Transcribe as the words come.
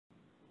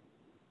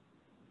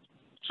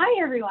Hi,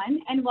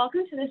 everyone, and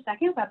welcome to the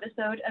second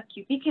webisode of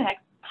CUPE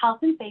Connect Health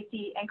and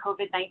Safety and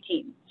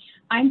COVID-19.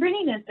 I'm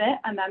Brittany Nisbet,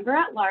 a member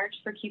at large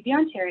for CUPE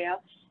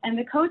Ontario and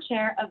the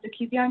co-chair of the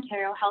CUPE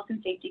Ontario Health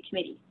and Safety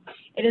Committee.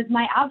 It is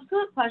my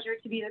absolute pleasure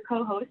to be the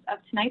co-host of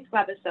tonight's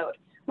webisode,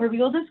 where we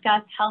will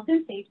discuss health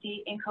and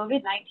safety in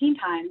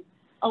COVID-19 times,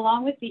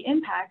 along with the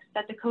impacts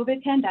that the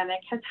COVID pandemic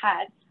has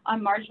had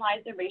on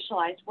marginalized and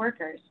racialized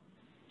workers.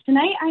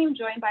 Tonight, I am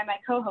joined by my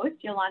co-host,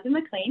 Yolanda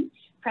McLean,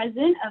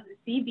 President of the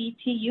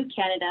CBTU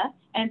Canada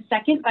and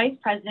Second Vice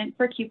President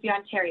for CUPE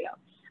Ontario.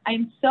 I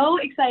am so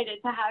excited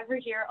to have her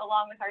here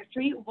along with our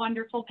three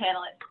wonderful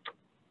panelists.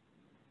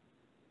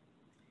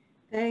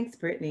 Thanks,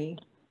 Brittany.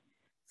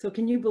 So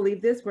can you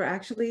believe this? We're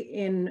actually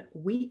in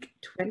week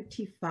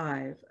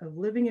 25 of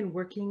living and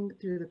working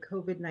through the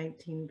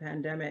COVID-19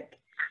 pandemic.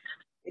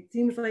 It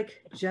seems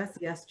like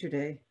just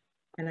yesterday.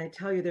 And I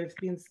tell you, there's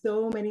been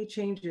so many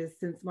changes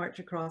since March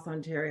across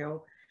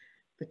Ontario,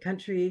 the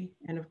country,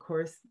 and of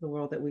course, the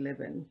world that we live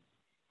in.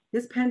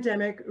 This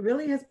pandemic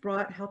really has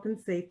brought health and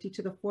safety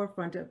to the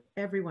forefront of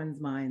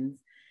everyone's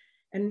minds.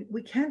 And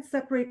we can't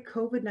separate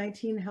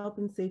COVID-19 health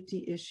and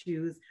safety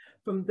issues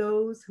from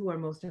those who are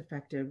most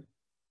affected,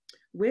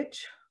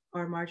 which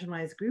are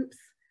marginalized groups,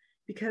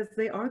 because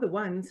they are the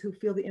ones who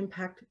feel the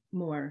impact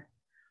more.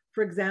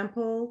 For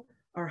example,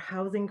 our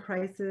housing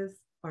crisis,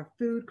 our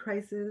food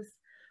crisis.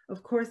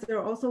 Of course, there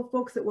are also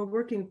folks that were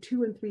working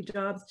 2 and 3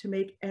 jobs to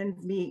make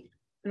ends meet.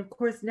 And of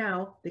course,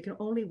 now they can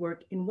only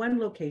work in one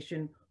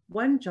location,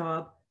 one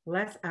job,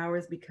 less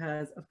hours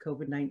because of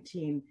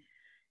COVID-19.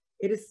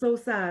 It is so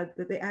sad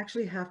that they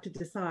actually have to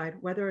decide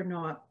whether or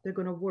not they're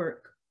going to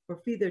work or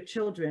feed their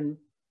children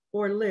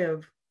or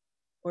live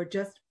or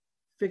just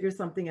figure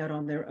something out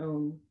on their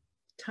own.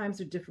 Times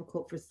are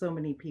difficult for so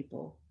many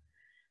people.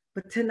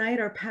 But tonight,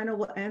 our panel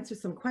will answer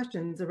some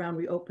questions around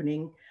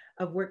reopening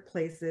of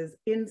workplaces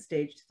in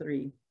stage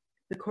 3,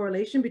 the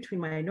correlation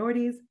between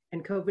minorities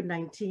and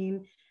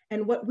COVID-19,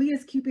 and what we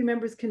as CUPE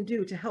members can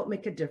do to help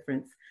make a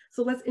difference.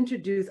 So let's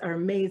introduce our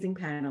amazing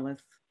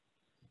panelists.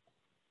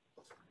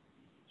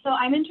 So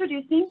I'm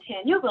introducing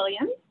Tanya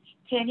Williams.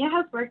 Tanya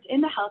has worked in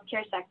the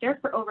healthcare sector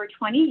for over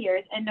 20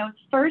 years and knows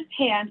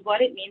firsthand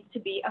what it means to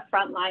be a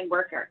frontline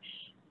worker.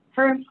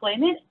 Her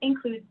employment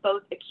includes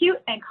both acute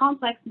and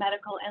complex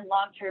medical and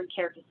long-term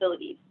care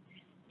facilities.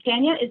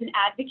 Tanya is an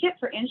advocate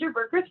for injured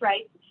workers'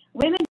 rights,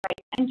 women's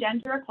rights, and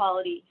gender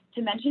equality,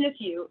 to mention a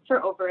few,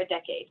 for over a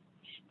decade.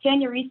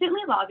 Tanya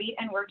recently lobbied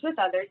and worked with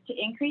others to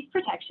increase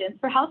protections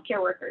for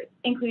healthcare workers,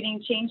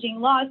 including changing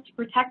laws to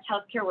protect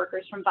healthcare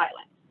workers from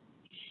violence.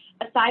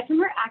 Aside from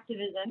her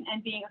activism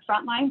and being a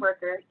frontline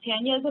worker,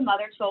 Tanya is a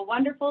mother to a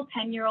wonderful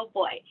 10-year-old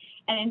boy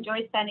and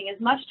enjoys spending as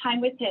much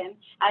time with him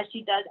as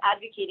she does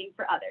advocating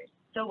for others.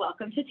 So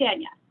welcome to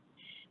Tanya.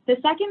 The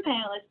second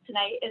panelist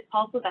tonight is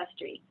Paul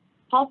Silvestri.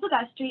 Paul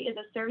Silvestri is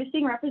a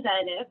servicing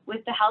representative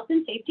with the Health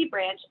and Safety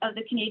Branch of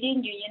the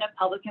Canadian Union of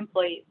Public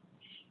Employees.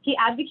 He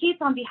advocates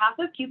on behalf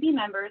of CUPE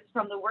members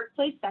from the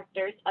workplace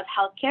sectors of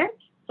healthcare,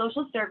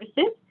 social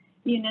services,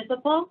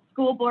 municipal,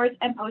 school boards,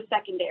 and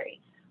post-secondary.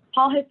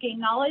 Paul has gained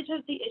knowledge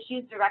of the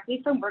issues directly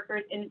from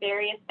workers in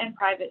various and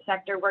private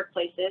sector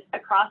workplaces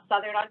across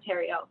Southern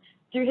Ontario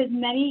through his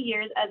many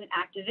years as an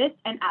activist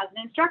and as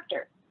an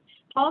instructor.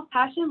 Paul's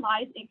passion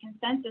lies in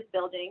consensus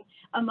building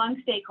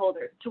among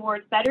stakeholders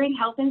towards bettering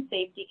health and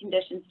safety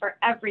conditions for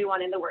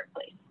everyone in the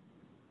workplace.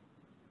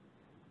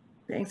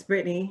 Thanks,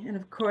 Brittany. And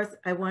of course,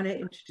 I want to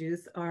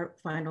introduce our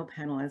final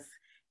panelist,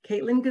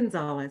 Caitlin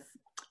Gonzalez.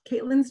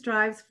 Caitlin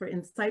strives for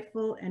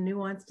insightful and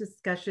nuanced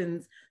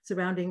discussions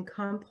surrounding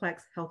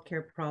complex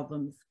healthcare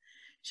problems.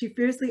 She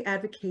fiercely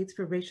advocates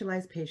for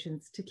racialized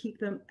patients to keep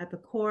them at the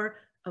core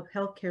of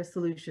healthcare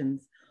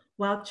solutions,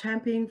 while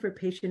championing for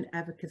patient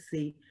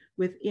advocacy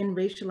within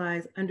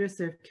racialized,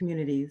 underserved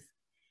communities.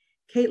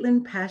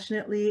 Caitlin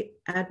passionately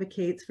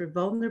advocates for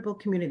vulnerable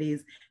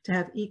communities to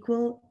have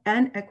equal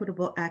and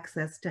equitable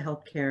access to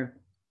healthcare.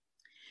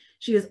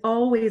 She is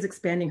always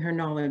expanding her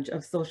knowledge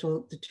of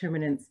social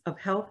determinants of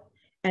health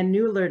and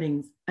new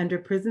learnings under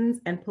prisons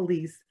and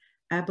police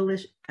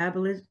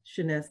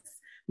abolitionist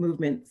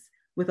movements,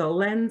 with a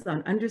lens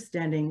on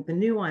understanding the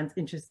nuanced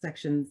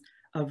intersections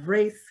of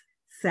race,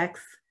 sex,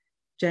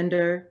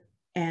 gender,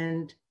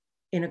 and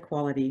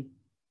inequality.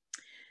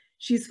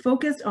 She's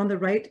focused on the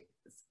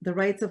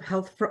rights of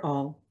health for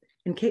all,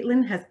 and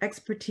Caitlin has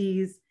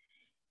expertise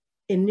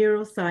in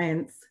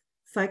neuroscience,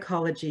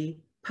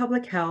 psychology,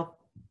 public health,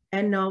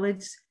 and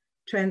knowledge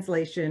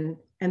translation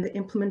and the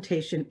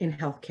implementation in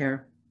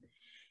healthcare.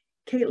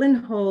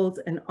 Caitlin holds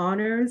an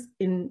honors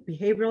in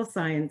behavioral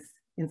science,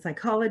 in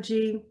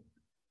psychology,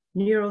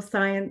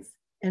 neuroscience,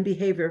 and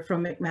behavior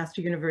from McMaster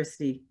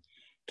University.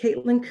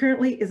 Caitlin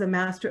currently is a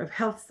Master of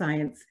Health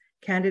Science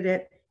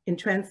candidate in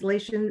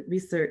translation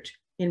research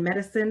in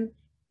medicine,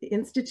 the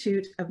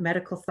Institute of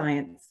Medical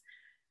Science,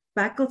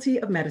 Faculty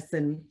of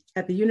Medicine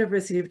at the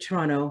University of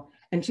Toronto,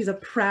 and she's a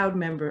proud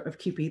member of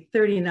CUPE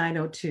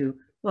 3902.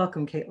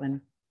 Welcome,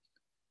 Caitlin.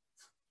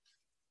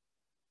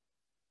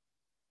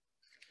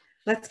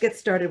 Let's get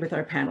started with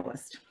our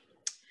panelists.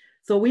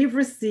 So we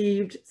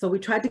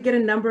tried to get a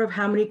number of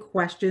how many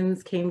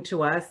questions came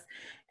to us,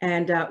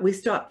 and we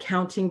stopped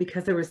counting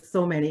because there were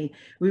so many.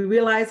 We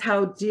realized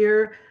how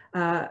dear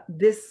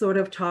this sort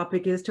of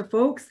topic is to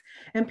folks,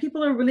 and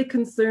people are really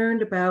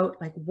concerned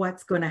about like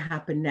what's going to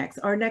happen next,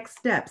 our next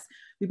steps.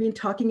 We've been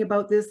talking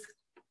about this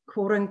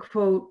quote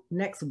unquote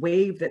next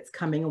wave that's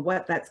coming and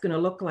what that's going to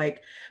look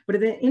like. But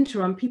in the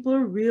interim, people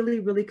are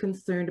really, really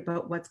concerned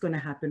about what's going to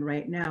happen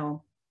right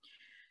now.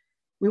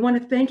 We want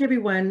to thank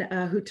everyone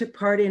who took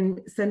part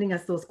in sending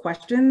us those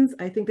questions.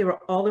 I think they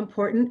were all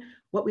important.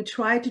 What we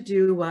tried to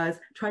do was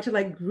try to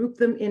like group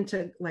them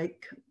into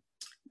like,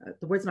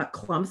 the word's not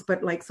clumps,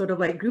 but like sort of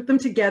like group them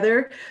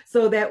together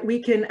so that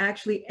we can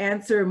actually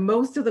answer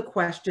most of the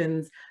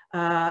questions,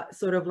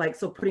 sort of like,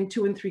 so putting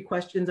 2 and 3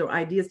 questions or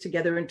ideas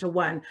together into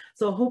one.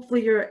 So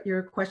hopefully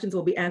your questions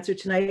will be answered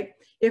tonight.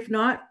 If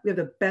not, we have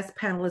the best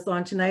panelists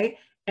on tonight.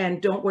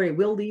 And don't worry,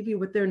 we'll leave you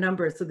with their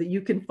numbers so that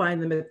you can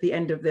find them at the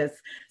end of this.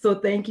 So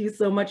thank you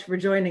so much for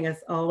joining us,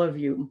 all of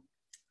you.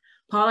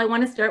 Paul, I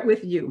want to start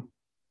with you.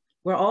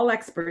 We're all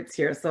experts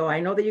here, so I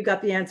know that you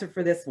got the answer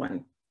for this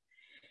one.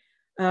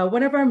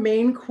 One of our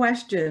main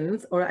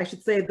questions, or I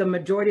should say the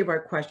majority of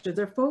our questions,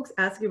 are folks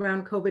asking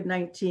around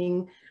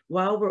COVID-19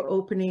 while we're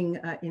opening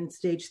in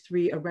stage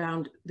 3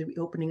 around the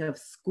reopening of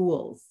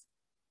schools.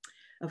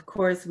 Of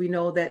course, we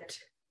know that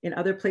in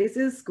other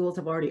places, schools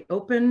have already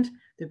opened.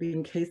 There have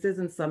been cases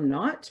and some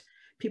not.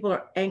 People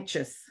are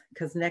anxious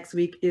because next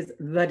week is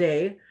the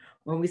day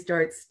when we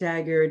start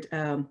staggered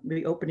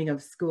reopening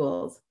of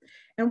schools.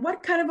 And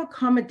what kind of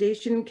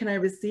accommodation can I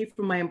receive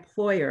from my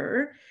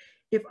employer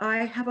if I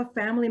have a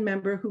family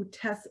member who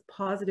tests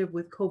positive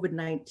with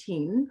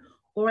COVID-19,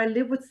 or I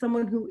live with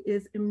someone who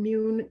is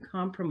immune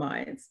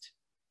compromised?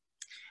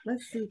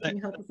 Let's see, can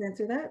you help us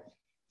answer that?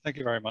 Thank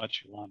you very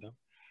much, Yolanda.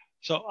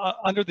 So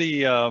under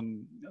the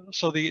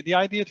the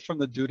idea from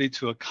the duty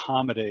to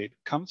accommodate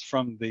comes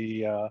from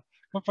the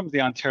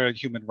Ontario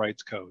Human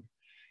Rights Code,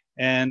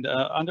 and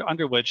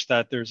under which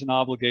that there's an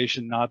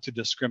obligation not to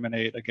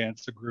discriminate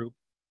against a group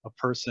of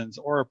persons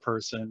or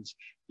persons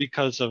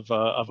because of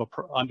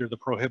under the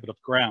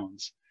prohibitive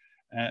grounds,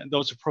 and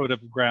those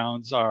prohibitive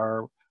grounds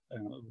are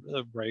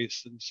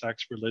race and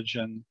sex,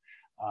 religion,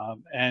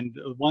 and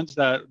the ones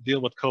that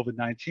deal with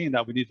COVID-19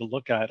 that we need to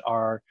look at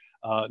are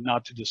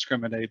not to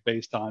discriminate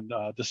based on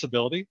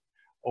disability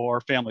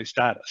or family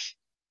status.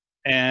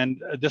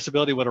 And a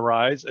disability would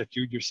arise if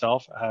you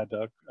yourself had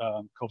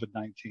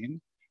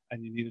COVID-19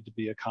 and you needed to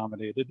be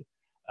accommodated.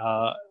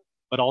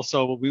 But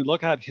also we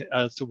look at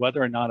as to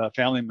whether or not a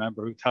family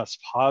member who tests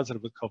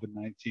positive with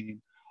COVID-19,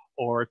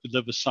 or if you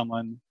live with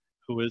someone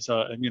who is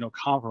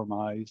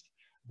immunocompromised,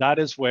 that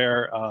is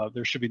where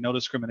there should be no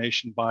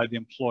discrimination by the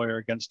employer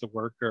against the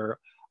worker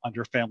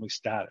under family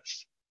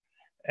status.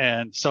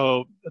 And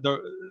so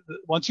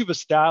once you've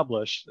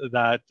established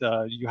that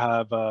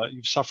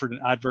you've suffered an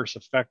adverse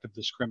effect of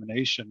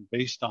discrimination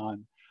based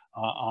on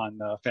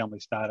family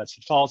status,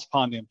 it falls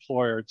upon the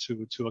employer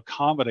to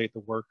accommodate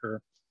the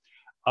worker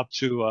up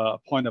to a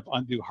point of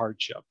undue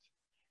hardship.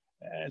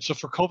 And so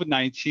for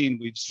COVID-19,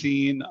 we've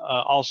seen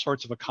all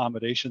sorts of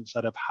accommodations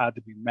that have had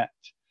to be met.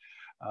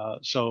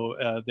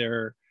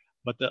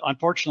 But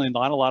unfortunately,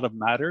 not a lot of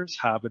matters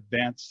have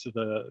advanced to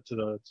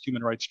the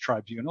Human Rights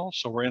Tribunal.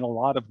 So we're in a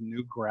lot of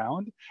new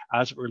ground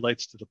as it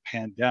relates to the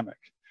pandemic.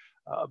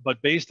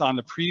 But based on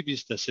the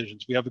previous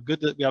decisions, we have a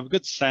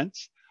good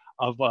sense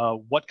of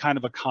what kind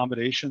of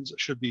accommodations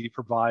should be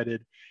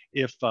provided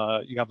if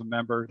you have a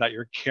member that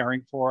you're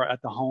caring for at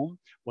the home,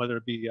 whether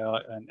it be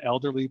an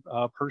elderly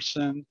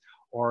person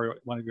or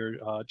one of your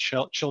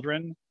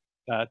children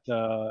that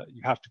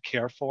you have to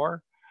care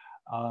for.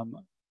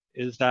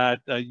 Is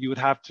that you would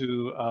have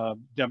to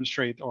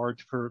demonstrate or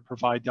to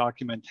provide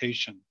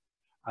documentation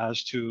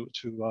as to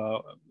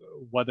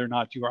whether or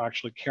not you are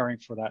actually caring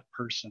for that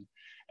person.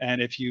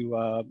 And if you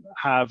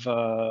have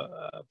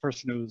a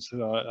person who's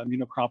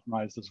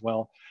immunocompromised as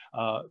well,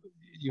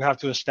 you have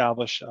to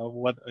establish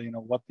what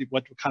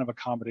kind of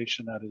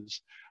accommodation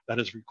that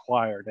is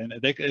required. And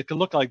it can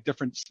look like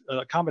different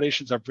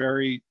accommodations are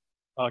very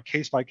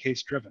case by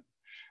case driven.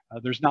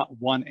 There's not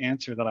one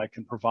answer that I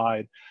can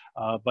provide,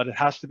 but it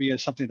has to be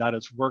something that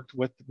is worked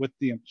with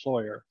the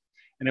employer.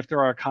 And if there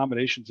are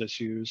accommodations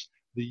issues,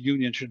 the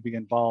union should be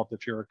involved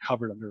if you're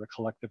covered under a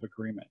collective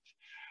agreement.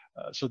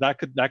 So that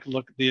could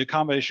look, the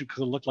accommodation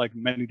could look like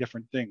many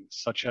different things,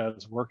 such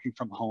as working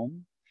from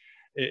home.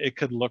 It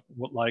could look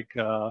like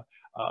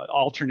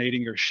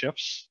alternating your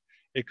shifts.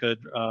 It could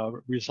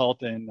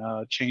result in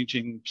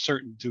changing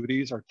certain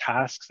duties or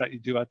tasks that you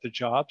do at the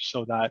job,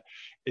 so that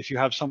if you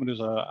have someone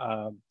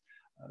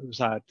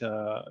that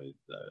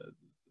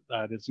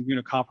is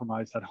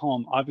immunocompromised at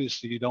home,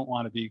 obviously you don't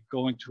want to be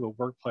going to a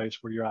workplace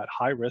where you're at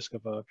high risk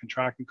of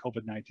contracting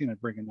COVID-19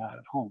 and bringing that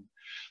at home.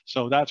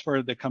 So that's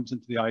where that comes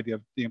into the idea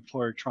of the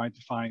employer trying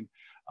to find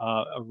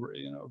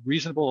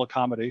reasonable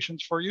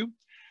accommodations for you.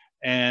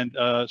 And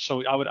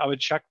so I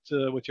would check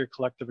with your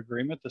collective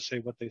agreement to say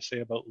what they say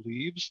about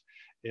leaves,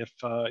 if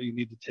you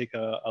need to take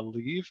a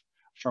leave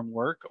from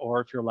work,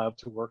 or if you're allowed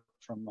to work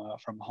from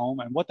home,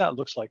 and what that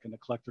looks like in the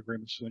collective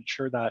agreements to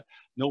ensure that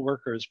no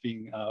worker is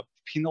being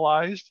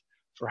penalized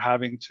for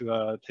having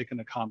to take an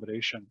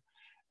accommodation.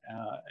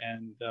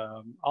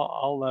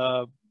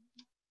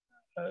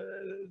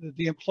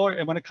 The employer,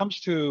 and when it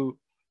comes to,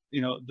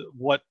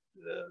 what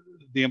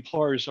the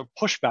employers are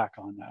pushback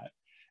on that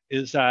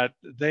is that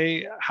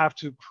they have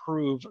to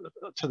prove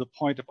to the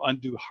point of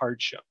undue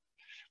hardship.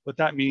 What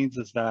that means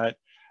is that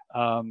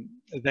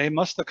they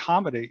must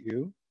accommodate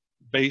you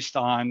based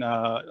on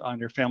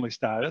your family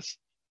status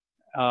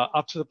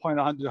up to the point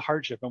of undue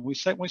hardship. And when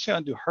we say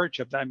undue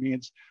hardship, that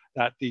means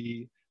that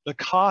the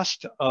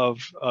cost of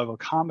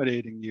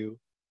accommodating you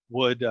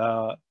would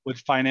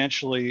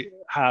financially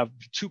have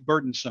too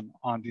burdensome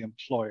on the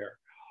employer.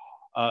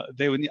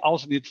 They would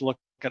also need to look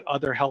at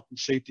other health and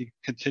safety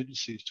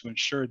contingencies to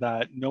ensure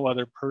that no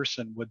other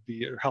person would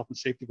be, or health and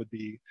safety would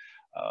be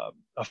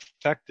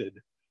affected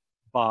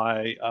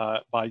by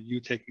you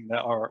taking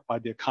that, or by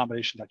the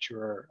accommodation that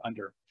you're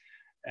under.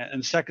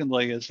 And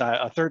secondly is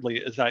that, thirdly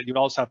is that you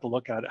also have to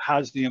look at,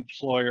 has the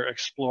employer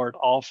explored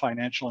all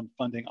financial and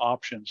funding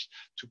options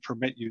to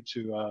permit you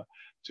to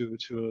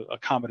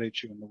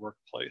accommodate you in the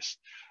workplace.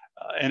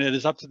 And it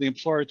is up to the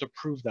employer to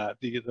prove that.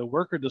 The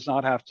worker does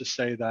not have to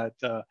say that,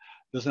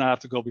 does not have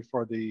to go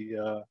before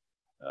the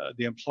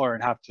employer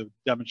and have to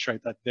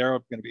demonstrate that they're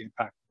going to be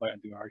impacted by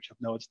undue hardship.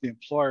 No, it's the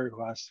employer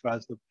who has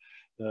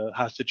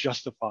to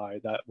justify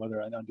that, whether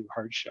an undue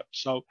hardship.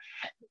 So,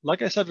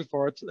 like I said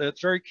before,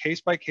 it's very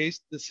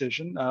case-by-case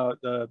decision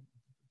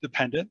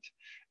dependent.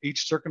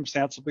 Each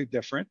circumstance will be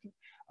different.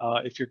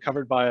 If you're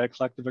covered by a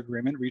collective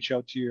agreement, reach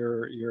out to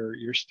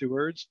your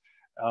stewards,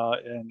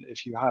 and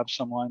if you have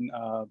someone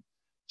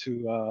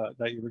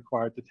that you're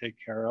required to take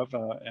care of,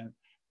 and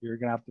you're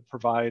going to have to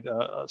provide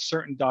a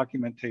certain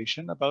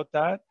documentation about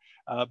that.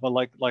 But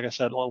like I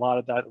said, a lot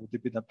of that would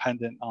be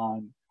dependent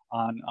on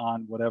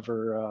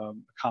whatever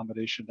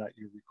accommodation that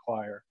you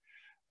require.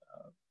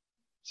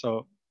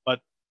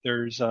 But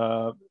there's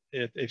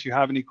if you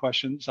have any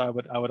questions, I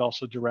would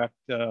also direct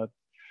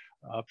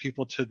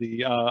people to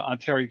the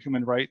Ontario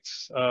Human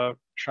Rights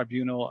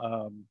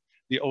Tribunal,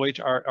 the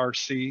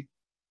ohrc.on.ca.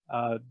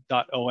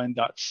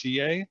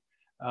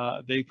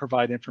 They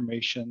provide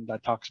information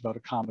that talks about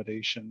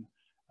accommodation,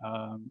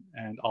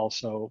 and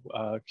also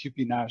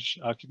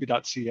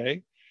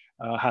CUPE.ca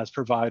has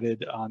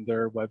provided on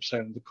their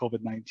website, on the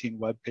COVID-19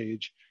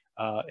 webpage,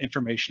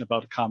 information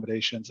about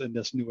accommodations in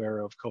this new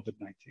era of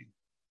COVID-19.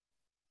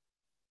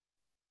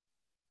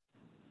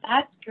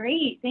 That's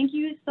great. Thank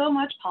you so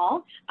much,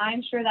 Paul.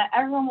 I'm sure that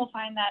everyone will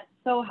find that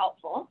so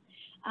helpful.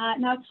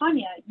 Now,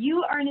 Tanya,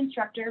 you are an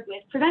instructor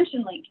with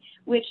Prevention Link,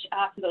 which,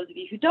 for those of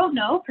you who don't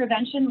know,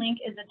 Prevention Link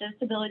is a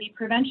disability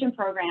prevention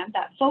program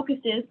that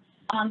focuses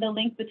on the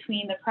link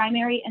between the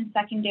primary and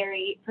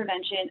secondary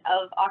prevention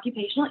of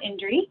occupational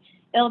injury,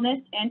 illness,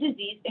 and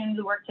disease in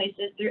the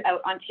workplaces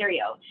throughout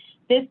Ontario.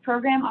 This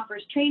program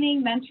offers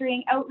training,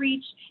 mentoring,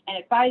 outreach, and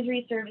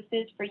advisory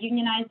services for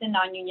unionized and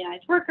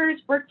non-unionized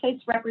workers,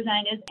 workplace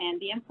representatives, and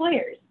the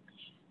employers.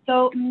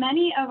 So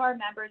many of our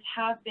members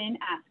have been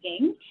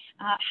asking,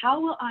 how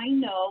will I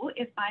know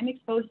if I'm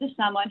exposed to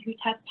someone who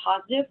tests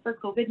positive for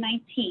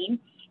COVID-19,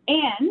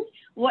 and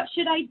what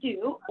should I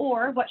do,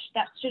 or what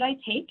steps should I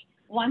take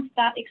once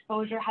that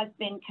exposure has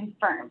been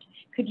confirmed?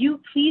 Could you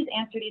please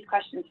answer these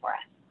questions for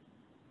us?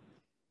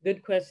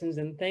 Good questions,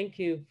 and thank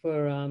you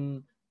for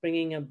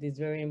bringing up these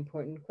very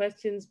important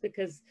questions,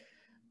 because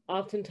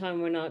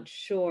oftentimes we're not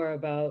sure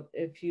about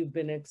if you've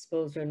been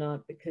exposed or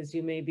not, because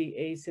you may be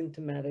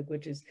asymptomatic,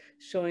 which is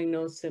showing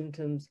no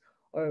symptoms,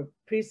 or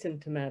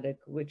pre-symptomatic,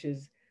 which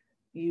is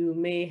you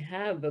may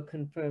have a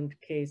confirmed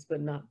case but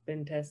not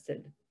been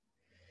tested.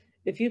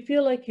 If you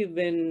feel like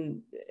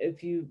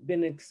if you've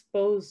been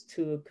exposed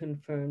to a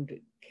confirmed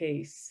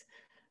case,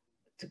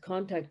 to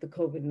contact the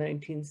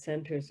COVID-19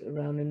 centers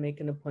around and make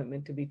an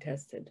appointment to be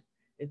tested.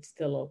 It's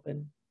still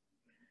open.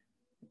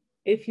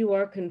 If you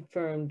are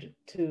confirmed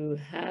to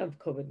have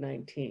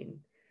COVID-19,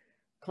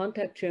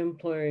 contact your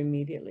employer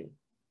immediately.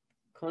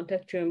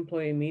 Contact your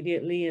employer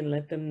immediately and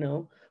let them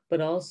know,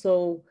 but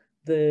also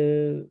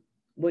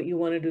what you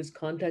want to do is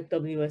contact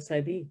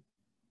WSIB.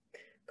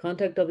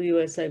 Contact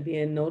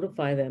WSIB and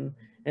notify them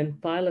and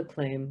file a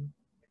claim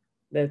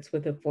that's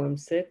with a Form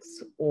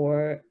 6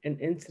 or an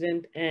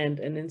incident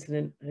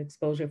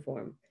exposure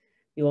form.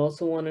 You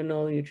also want to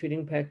know your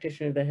treating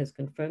practitioner that has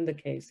confirmed the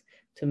case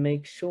to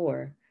make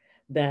sure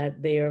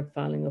that they are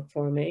filing a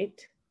Form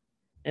 8,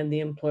 and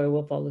the employer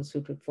will follow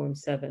suit with Form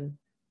 7.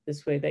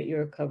 This way that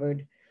you're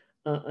covered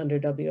under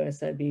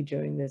WSIB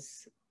during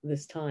this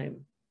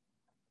time.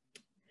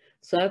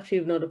 So after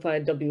you've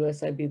notified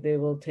WSIB, they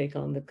will take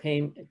on the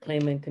claim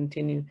and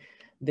continue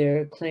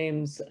their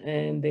claims,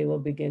 and they will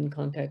begin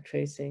contact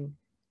tracing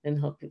and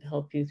help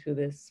you through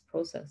this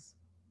process.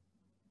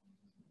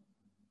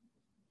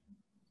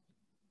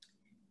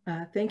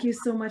 Thank you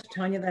so much,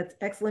 Tanya. That's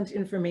excellent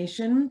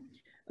information.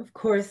 Of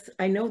course,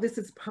 I know this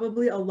is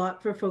probably a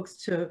lot for folks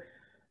to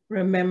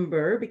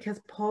remember, because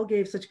Paul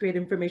gave such great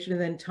information,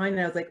 and then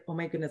Tanya, I was like, oh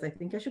my goodness, I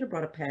think I should have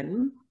brought a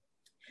pen.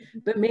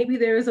 but maybe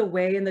there is a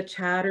way in the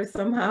chat or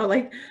somehow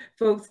like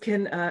folks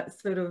can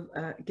sort of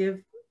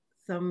give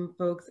some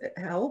folks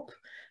help,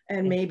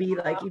 and maybe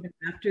like even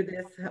after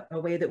this, a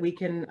way that we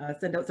can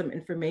send out some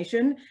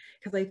information,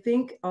 because I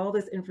think all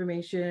this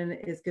information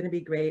is going to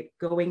be great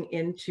going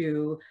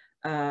into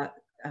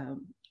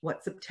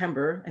what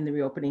September and the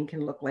reopening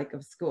can look like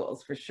of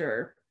schools for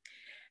sure.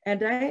 And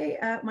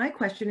my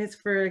question is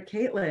for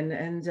Caitlin,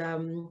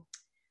 and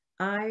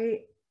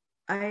I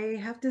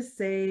have to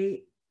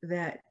say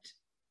that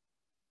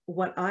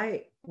what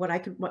my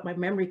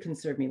memory can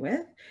serve me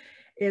with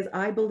is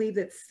I believe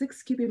that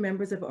 6 CUPE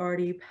members have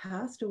already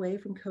passed away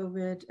from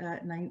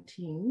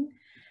COVID-19,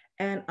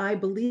 and I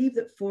believe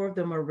that 4 of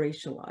them are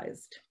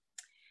racialized.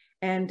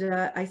 And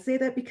I say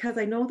that because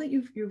I know that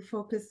you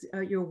focus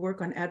your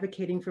work on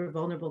advocating for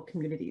vulnerable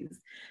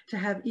communities to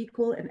have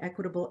equal and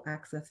equitable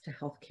access to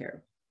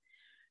healthcare.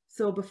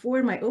 So before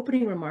in my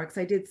opening remarks,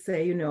 I did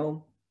say, you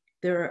know,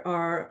 there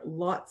are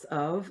lots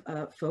of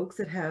folks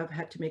that have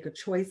had to make a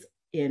choice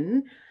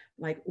in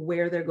like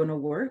where they're going to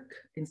work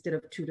instead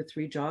of 2 to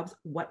 3 jobs,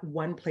 what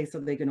one place are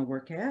they going to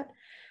work at,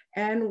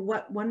 and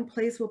what one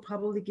place will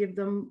probably give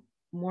them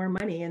more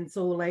money. And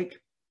so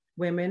like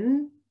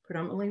women,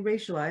 predominantly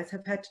racialized,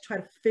 have had to try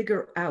to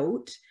figure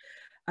out,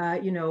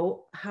 you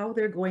know, how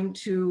they're going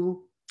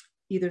to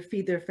either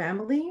feed their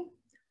family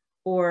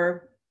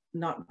or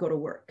not go to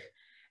work.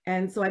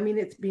 And so, I mean,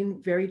 it's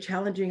been very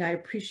challenging. I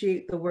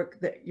appreciate the work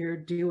that you're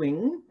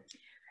doing.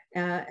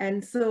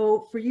 And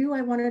so for you,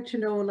 I wanted to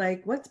know,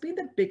 like, what's been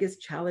the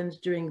biggest challenge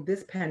during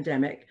this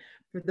pandemic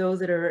for those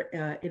that are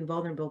in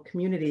vulnerable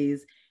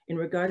communities in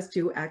regards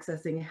to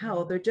accessing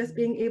health or just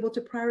being able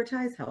to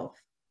prioritize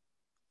health?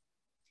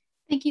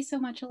 Thank you so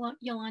much,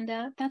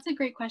 Yolanda. That's a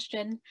great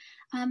question.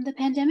 The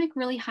pandemic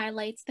really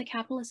highlights the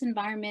capitalist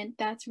environment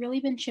that's really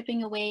been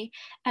chipping away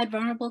at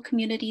vulnerable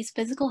communities'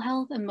 physical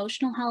health,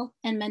 emotional health,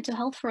 and mental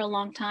health for a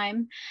long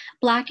time.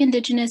 Black,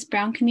 Indigenous,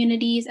 Brown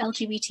communities,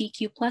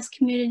 LGBTQ+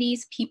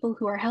 communities, people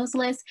who are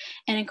houseless,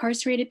 and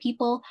incarcerated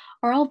people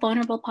are all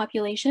vulnerable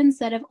populations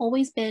that have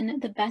always been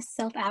the best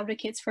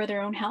self-advocates for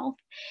their own health.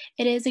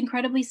 It is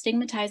incredibly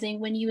stigmatizing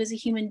when you as a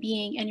human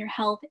being and your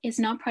health is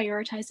not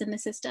prioritized in the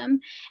system,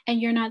 and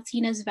you're not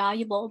seen as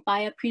valuable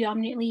by a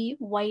predominantly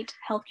white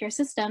healthcare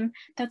system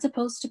that's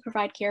supposed to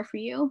provide care for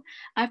you.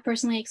 I've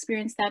personally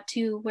experienced that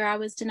too, where I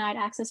was denied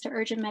access to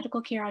urgent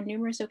medical care on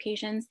numerous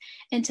occasions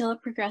until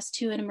it progressed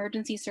to an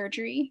emergency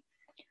surgery.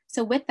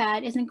 So with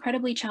that, it's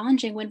incredibly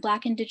challenging when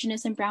Black,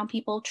 Indigenous, and Brown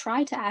people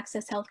try to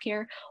access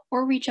healthcare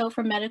or reach out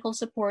for medical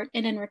support,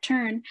 and in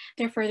return,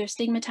 they're further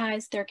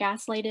stigmatized, they're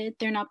gaslighted,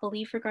 they're not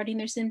believed regarding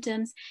their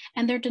symptoms,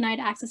 and they're denied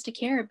access to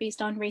care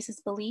based on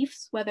racist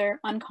beliefs, whether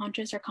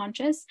unconscious or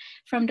conscious,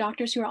 from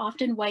doctors who are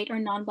often white or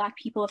non-Black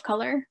people of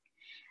color.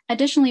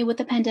 Additionally, with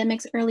the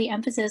pandemic's early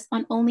emphasis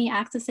on only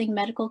accessing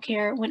medical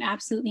care when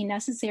absolutely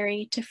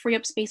necessary to free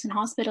up space in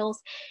hospitals,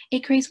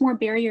 it creates more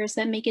barriers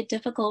that make it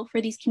difficult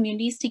for these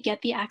communities to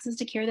get the access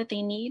to care that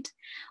they need.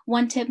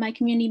 One tip my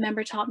community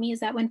member taught me is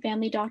that when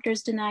family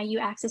doctors deny you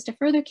access to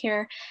further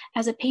care,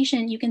 as a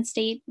patient, you can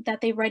state that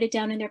they write it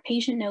down in their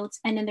patient notes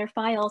and in their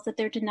files that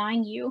they're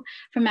denying you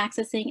from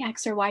accessing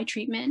X or Y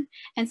treatment.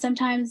 And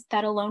sometimes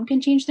that alone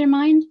can change their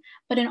mind.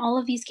 But in all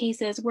of these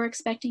cases, we're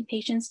expecting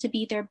patients to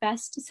be their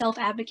best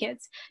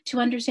self-advocates, to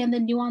understand the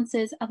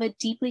nuances of a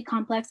deeply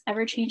complex,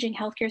 ever-changing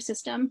healthcare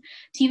system,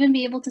 to even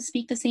be able to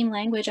speak the same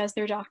language as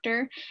their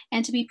doctor,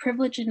 and to be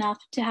privileged enough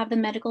to have the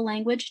medical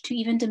language to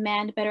even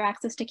demand better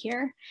access to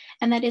care.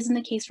 And that isn't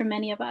the case for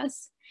many of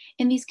us.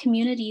 In these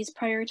communities,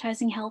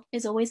 prioritizing health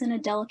is always in a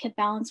delicate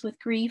balance with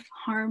grief,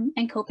 harm,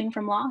 and coping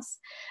from loss.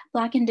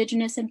 Black,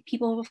 Indigenous, and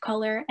people of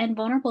color and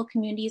vulnerable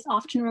communities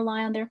often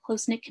rely on their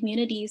close-knit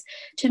communities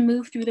to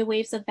move through the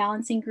waves of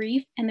balancing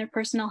grief and their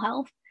personal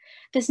health.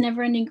 This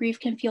never-ending grief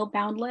can feel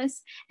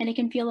boundless, and it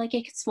can feel like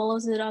it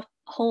swallows it up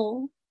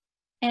whole.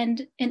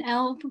 And in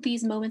all of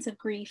these moments of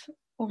grief,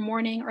 or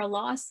mourning or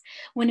loss,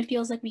 when it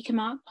feels like we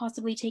cannot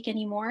possibly take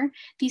any more,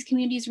 these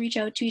communities reach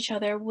out to each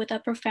other with a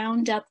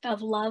profound depth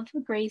of love,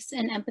 grace,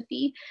 and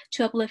empathy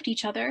to uplift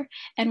each other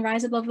and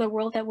rise above the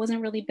world that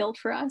wasn't really built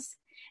for us.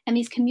 And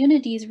these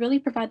communities really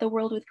provide the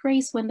world with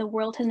grace when the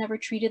world has never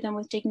treated them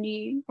with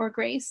dignity or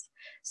grace.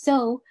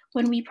 So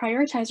when we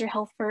prioritize our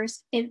health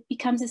first, it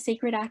becomes a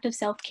sacred act of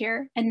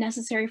self-care and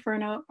necessary for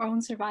our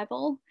own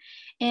survival.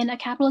 In a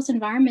capitalist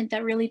environment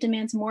that really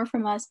demands more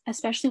from us,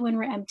 especially when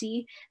we're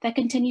empty, that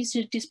continues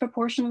to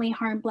disproportionately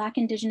harm Black,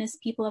 Indigenous,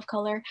 people of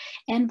color,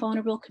 and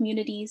vulnerable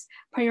communities,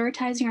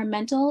 prioritizing our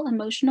mental,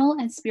 emotional,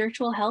 and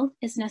spiritual health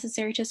is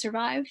necessary to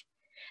survive.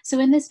 So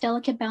in this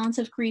delicate balance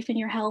of grief in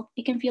your health,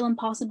 it can feel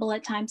impossible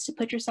at times to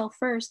put yourself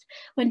first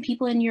when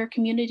people in your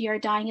community are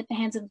dying at the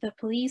hands of the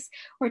police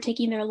or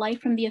taking their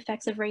life from the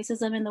effects of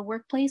racism in the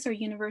workplace or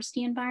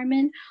university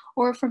environment,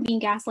 or from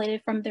being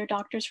gaslighted from their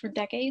doctors for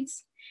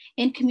decades.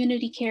 In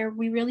community care,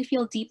 we really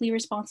feel deeply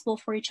responsible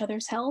for each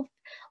other's health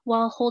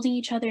while holding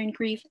each other in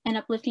grief and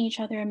uplifting each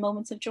other in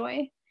moments of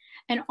joy.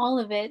 and all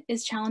of it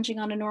is challenging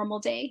on a normal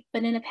day.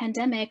 But in a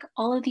pandemic,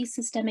 all of these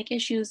systemic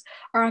issues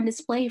are on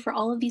display for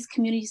all of these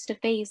communities to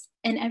face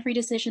in every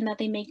decision that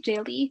they make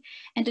daily,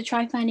 and to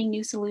try finding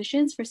new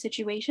solutions for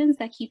situations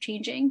that keep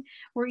changing,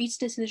 where each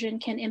decision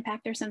can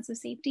impact their sense of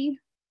safety.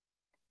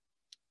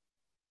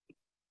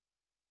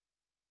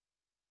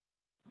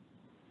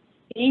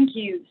 Thank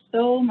you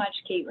so much,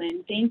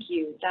 Caitlin. Thank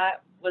you.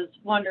 That was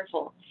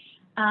wonderful.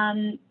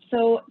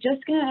 So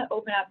just going to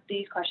open up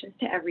these questions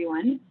to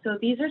everyone. So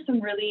these are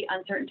some really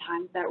uncertain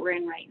times that we're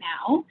in right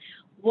now.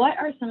 What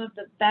are some of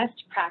the best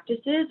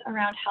practices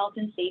around health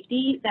and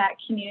safety that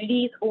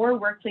communities or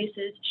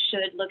workplaces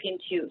should look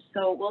into?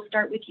 So we'll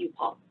start with you,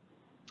 Paul.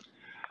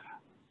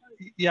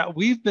 Yeah,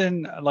 we've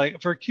been,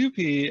 like for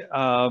CUPE,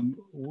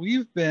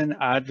 we've been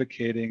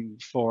advocating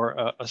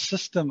for a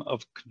system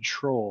of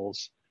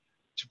controls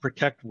to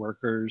protect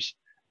workers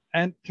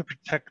and to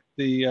protect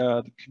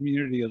the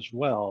community as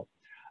well.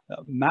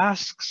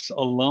 Masks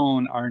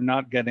alone are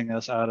not getting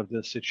us out of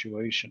this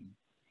situation.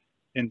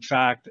 In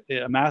fact,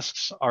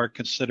 masks are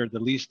considered the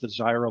least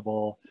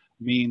desirable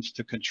means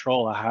to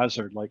control a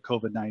hazard like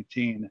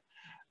COVID-19.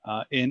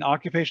 In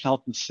occupational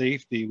health and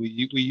safety,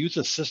 we use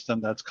a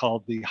system that's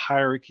called the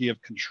hierarchy of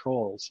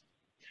controls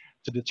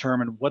to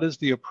determine what is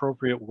the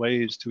appropriate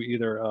ways to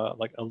either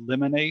like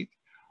eliminate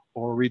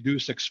or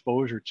reduce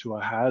exposure to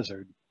a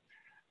hazard.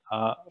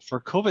 For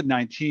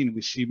COVID-19,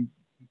 we see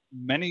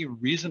many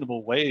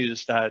reasonable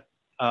ways that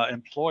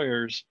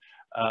employers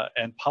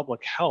and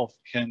public health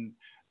can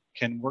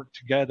work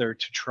together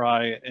to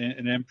try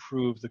and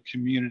improve the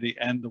community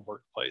and the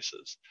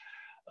workplaces.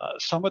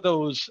 Some of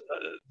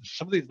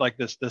these like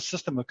this, the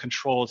system of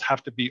controls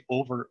have to be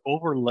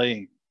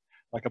overlaying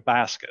like a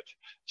basket,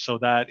 so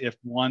that if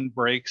one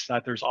breaks,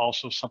 that there's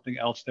also something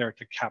else there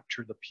to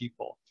capture the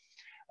people.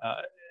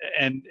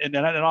 And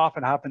that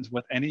often happens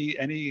with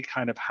any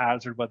kind of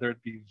hazard, whether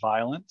it be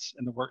violence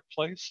in the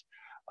workplace,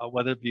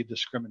 whether it be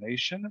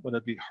discrimination, whether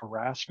it be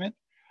harassment.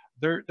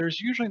 There's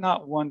usually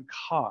not one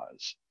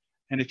cause.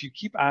 And if you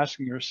keep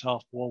asking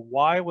yourself, well,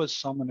 why was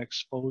someone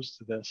exposed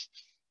to this?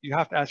 You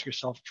have to ask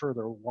yourself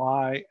further,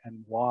 why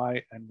and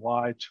why and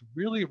why, to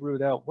really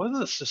root out what are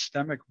the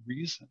systemic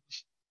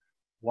reasons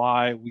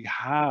why we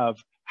have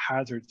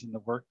hazards in the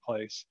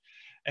workplace.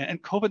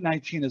 And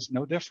COVID-19 is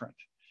no different.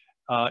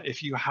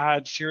 If you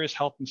had serious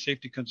health and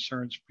safety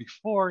concerns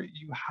before,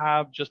 you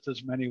have just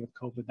as many with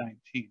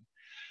COVID-19.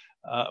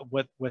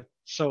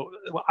 So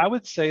I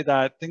would say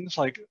that things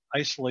like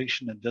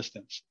isolation and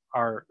distance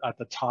are at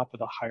the top of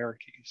the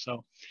hierarchy.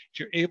 So if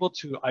you're able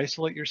to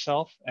isolate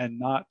yourself and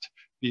not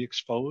be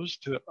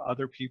exposed to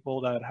other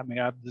people that may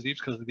have disease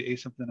because of the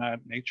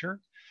asymptomatic nature,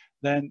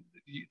 then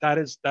that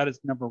is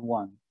number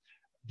one.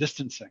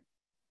 Distancing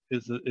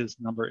is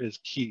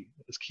key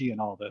in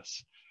all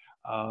this.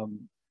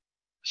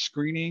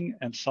 Screening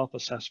and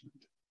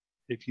self-assessment.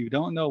 If you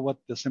don't know what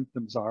the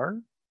symptoms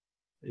are,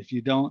 if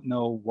you don't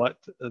know what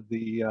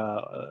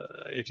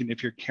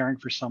if you're caring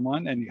for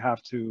someone and you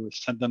have to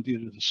send them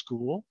to the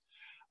school,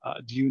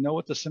 do you know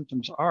what the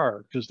symptoms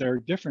are? Because they're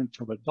different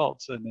from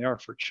adults than they are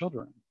for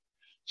children.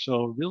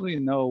 So really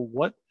know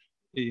what,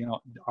 you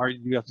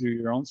have to do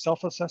your own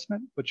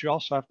self-assessment, but you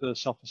also have to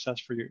self-assess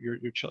for your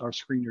or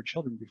screen your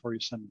children before you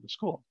send them to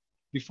school.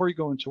 Before you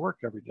go into work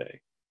every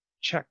day,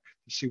 check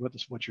to see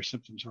what your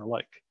symptoms are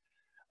like.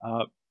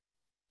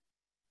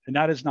 And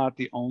that is not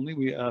the only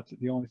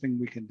thing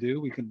we can do.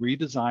 We can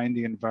redesign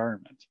the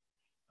environment.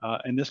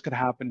 And this could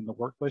happen in the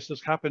workplace.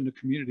 This could happen in the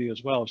community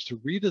as well, is to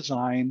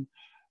redesign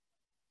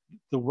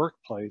the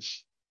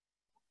workplace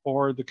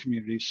or the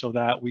community so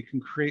that we can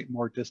create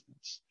more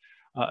distance.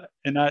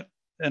 And that,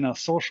 in a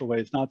social way,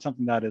 it's not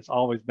something that is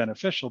always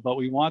beneficial, but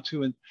we want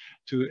to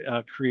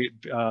create,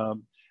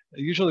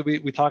 usually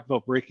we talk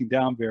about breaking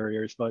down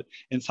barriers, but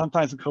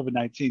sometimes in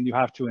COVID-19, you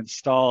have to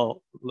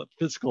install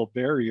physical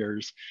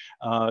barriers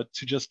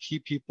to just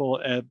keep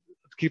people,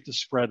 keep the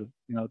spread,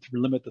 to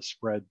limit the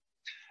spread.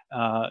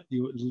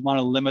 You want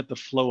to limit the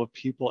flow of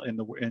people in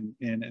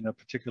a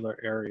particular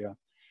area.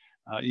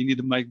 You need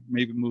to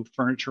maybe move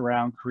furniture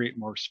around, create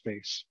more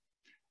space.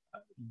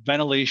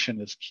 Ventilation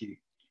is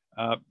key.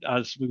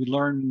 As we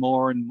learn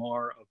more and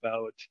more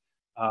about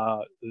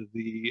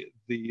the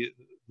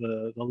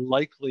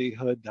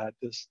likelihood that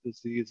this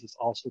disease is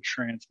also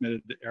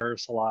transmitted,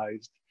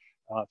 aerosolized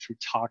through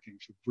talking,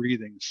 through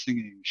breathing,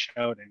 singing,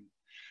 shouting,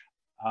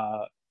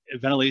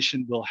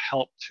 ventilation will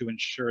help to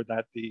ensure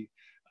that the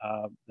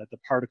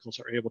particles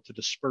are able to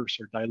disperse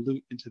or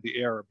dilute into the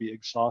air or be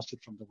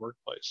exhausted from the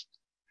workplace.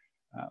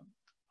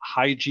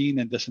 Hygiene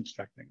and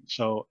disinfecting.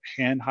 So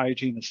hand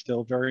hygiene is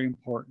still very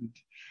important.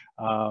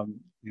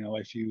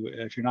 If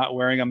you're not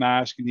wearing a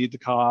mask, you need to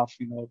cough.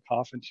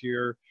 Cough into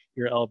your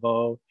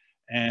elbow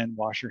and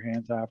wash your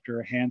hands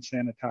after. Hand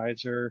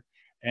sanitizer.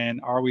 And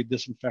are we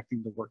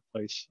disinfecting the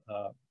workplace?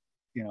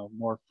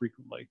 More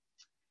frequently.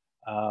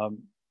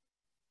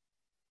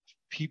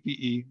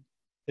 PPE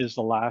is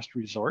the last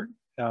resort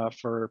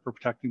for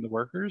protecting the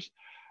workers.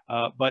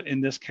 But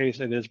in this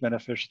case, it is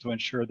beneficial to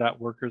ensure that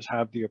workers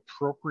have the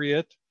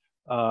appropriate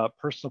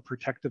personal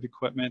protective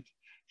equipment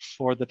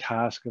for the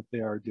task that they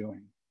are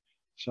doing.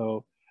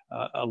 So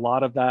a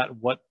lot of that,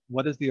 what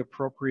is the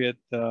appropriate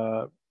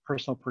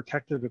personal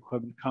protective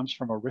equipment, comes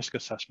from a risk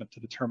assessment to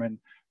determine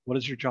what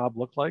does your job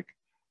look like,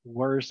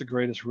 where is the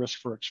greatest risk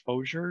for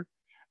exposure,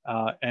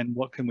 and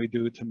what can we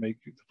do to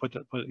put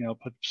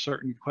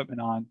certain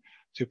equipment on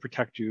to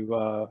protect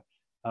you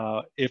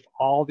if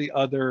all the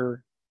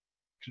other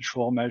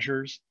control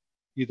measures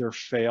either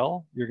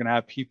fail. You're going to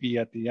have PPE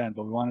at the end,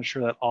 but we want to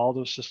ensure that all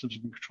those systems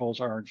and controls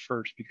are in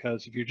first,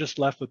 because if you're just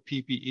left with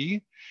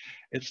PPE,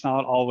 it's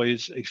not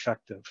always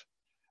effective.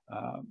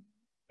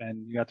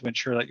 And you have to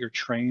ensure that you're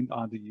trained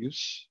on the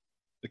use,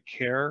 the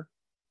care,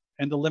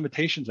 and the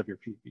limitations of your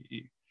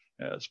PPE.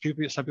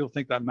 Some people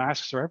think that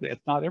masks are everything.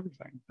 It's not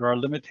everything. There are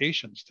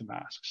limitations to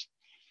masks.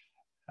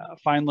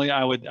 Finally,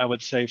 I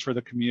would say for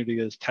the community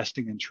is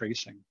testing and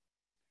tracing.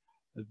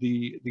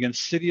 The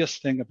insidious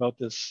thing about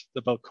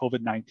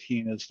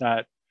COVID-19 is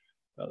that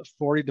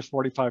 40 to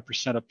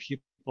 45% of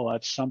people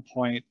at some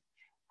point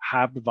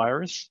have the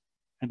virus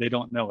and they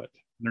don't know it.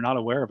 They're not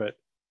aware of it,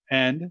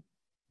 and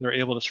they're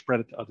able to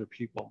spread it to other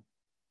people.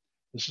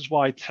 This is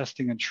why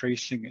testing and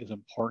tracing is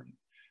important,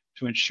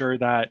 to ensure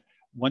that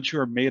once you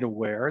are made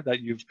aware that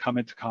you've come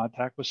into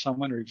contact with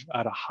someone or you've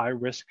had a high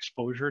risk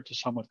exposure to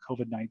someone with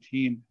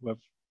COVID-19 who have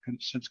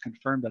since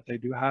confirmed that they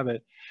do have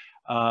it,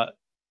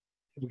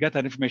 we get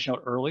that information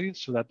out early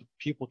so that the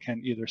people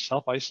can either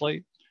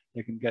self-isolate,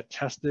 they can get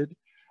tested,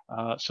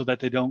 so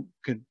that they don't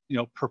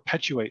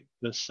perpetuate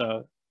this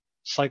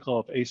cycle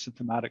of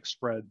asymptomatic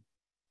spread.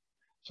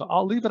 So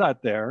I'll leave it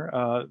at there.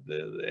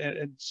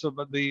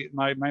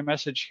 My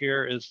message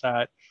here is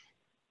that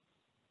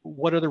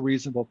what are the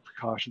reasonable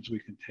precautions we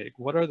can take?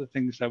 What are the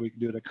things that we can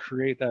do to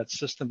create that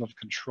system of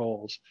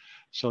controls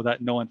so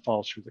that no one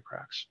falls through the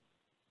cracks?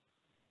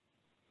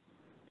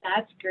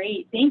 That's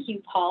great. Thank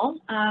you, Paul.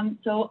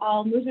 So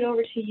I'll move it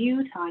over to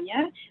you,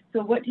 Tanya.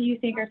 So what do you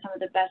think are some of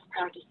the best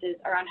practices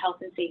around health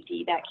and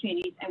safety that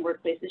communities and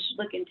workplaces should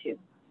look into?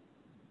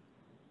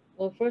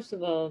 Well, first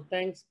of all,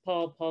 thanks,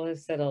 Paul. Paul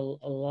has said a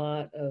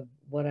lot of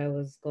what I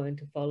was going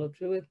to follow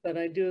through with, but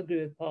I do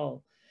agree with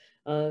Paul.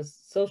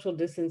 Social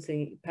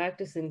distancing,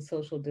 practicing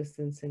social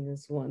distancing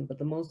is one, but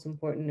the most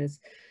important is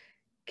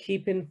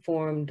keep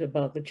informed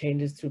about the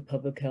changes through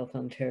Public Health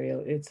Ontario.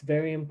 It's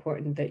very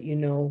important that you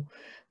know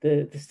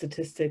the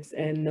statistics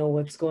and know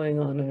what's going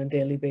on a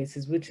daily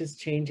basis, which is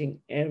changing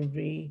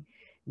every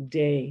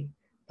day,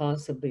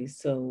 possibly.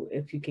 So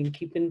if you can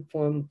keep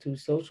informed through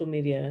social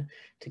media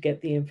to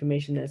get the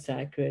information that's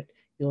accurate,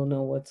 you'll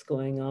know what's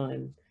going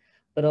on.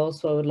 But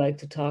also I would like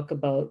to talk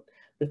about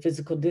the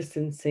physical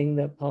distancing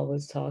that Paul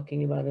was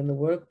talking about in the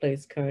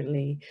workplace.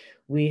 Currently,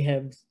 we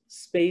have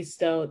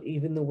spaced out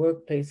even the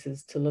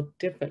workplaces to look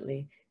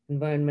differently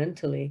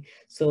environmentally.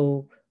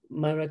 So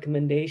my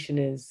recommendation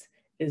is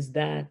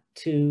that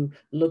to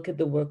look at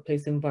the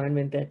workplace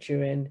environment that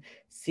you're in,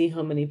 see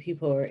how many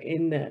people are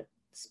in that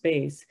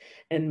space,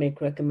 and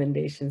make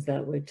recommendations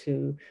that way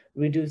to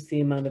reduce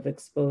the amount of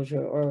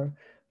exposure or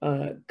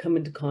come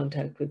into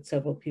contact with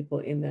several people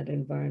in that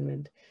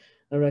environment.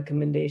 A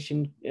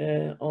recommendation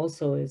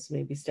also is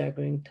maybe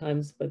staggering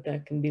times, but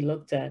that can be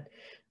looked at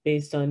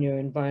based on your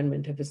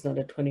environment. If it's not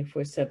a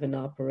 24/7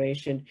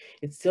 operation,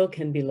 it still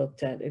can be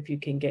looked at if you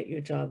can get your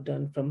job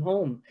done from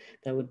home.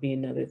 That would be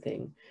another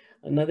thing.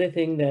 Another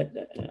thing that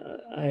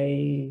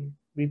I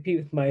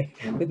repeat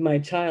with my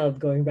child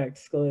going back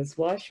to school is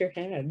wash your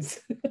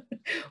hands.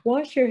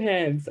 Wash your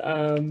hands.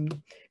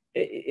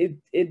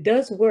 It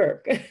does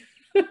work.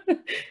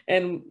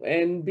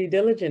 and be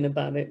diligent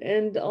about it.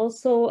 And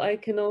also, I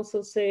can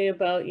also say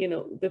about,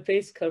 the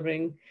face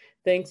covering.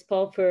 Thanks,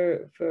 Paul,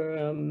 for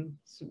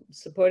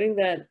supporting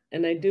that.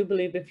 And I do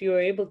believe if you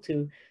are able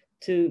to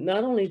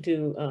not only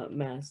do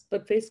masks,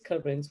 but face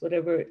coverings,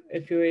 whatever,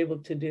 if you're able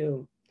to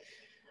do.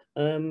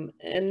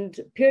 And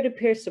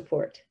peer-to-peer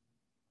support.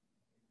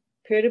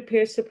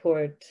 Peer-to-peer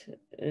support,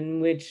 in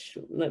which,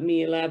 let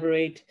me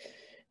elaborate,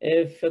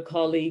 if a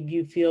colleague,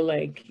 you feel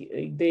like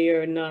they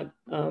are not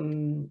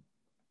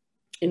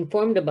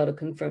informed about a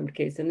confirmed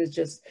case and is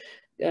just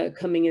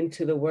coming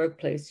into the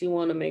workplace, you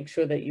want to make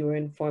sure that you are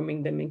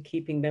informing them and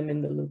keeping them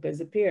in the loop as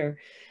a peer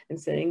and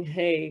saying,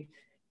 hey,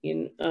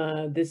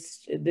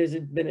 there's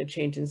been a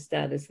change in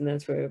status, and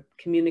that's where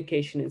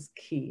communication is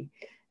key.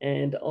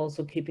 And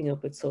also keeping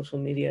up with social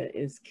media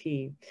is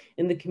key.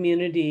 In the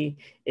community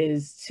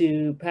is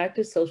to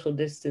practice social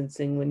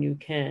distancing when you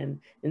can.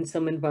 In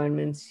some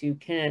environments you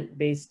can't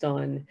based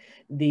on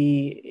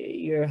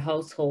your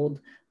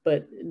household,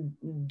 but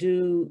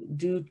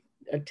do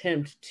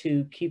attempt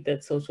to keep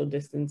that social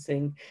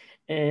distancing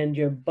and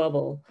your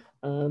bubble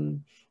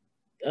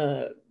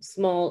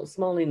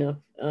small enough,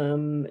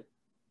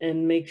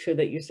 and make sure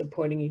that you're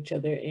supporting each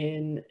other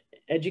in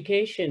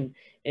education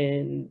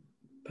and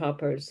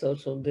proper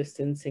social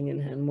distancing and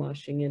hand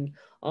washing and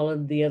all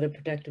of the other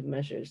protective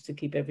measures to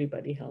keep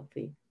everybody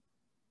healthy.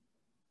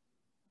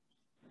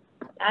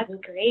 That's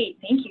great.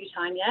 Thank you,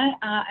 Tanya.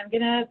 I'm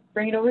going to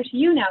bring it over to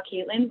you now,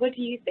 Caitlin. What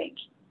do you think?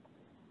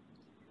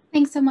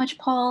 Thanks so much,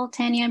 Paul,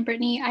 Tanya, and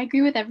Brittany. I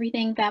agree with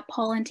everything that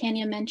Paul and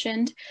Tanya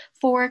mentioned.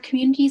 For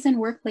communities and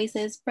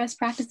workplaces, best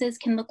practices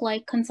can look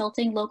like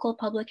consulting local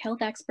public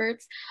health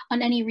experts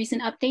on any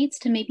recent updates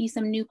to maybe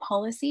some new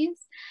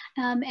policies.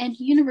 And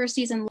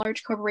universities and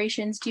large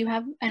corporations do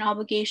have an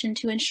obligation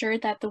to ensure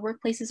that the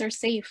workplaces are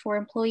safe for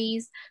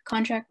employees,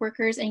 contract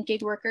workers, and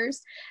gig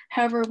workers.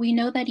 However, we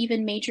know that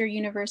even major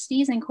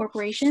universities and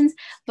corporations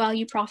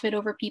value profit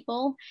over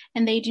people,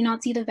 and they do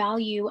not see the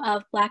value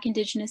of Black,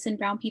 Indigenous, and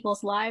Brown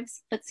people's lives,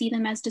 but see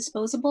them as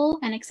disposable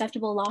and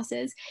acceptable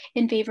losses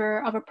in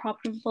favor of a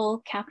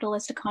profitable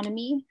capitalist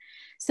economy.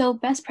 So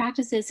best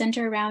practices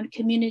center around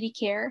community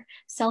care,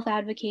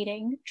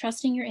 self-advocating,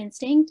 trusting your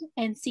instinct,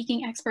 and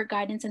seeking expert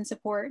guidance and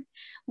support.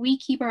 We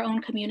keep our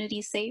own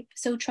communities safe,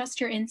 so trust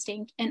your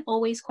instinct and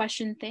always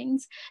question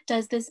things.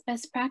 Does this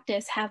best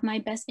practice have my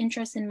best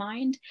interests in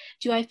mind?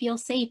 Do I feel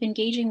safe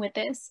engaging with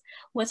this?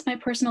 What's my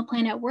personal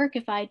plan at work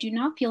if I do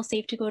not feel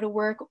safe to go to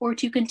work or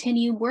to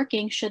continue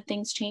working should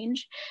things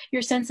change?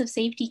 Your sense of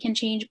safety can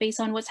change based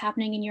on what's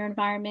happening in your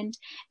environment,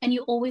 and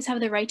you always have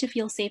the right to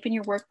feel safe in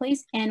your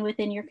workplace and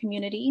within your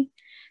community.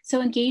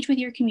 So engage with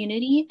your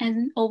community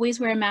and always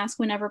wear a mask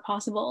whenever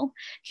possible.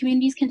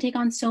 Communities can take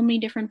on so many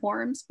different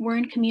forms. We're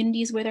in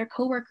communities with our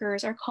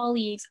coworkers, our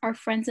colleagues, our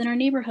friends in our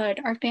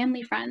neighborhood, our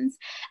family friends.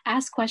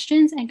 Ask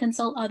questions and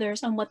consult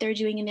others on what they're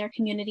doing in their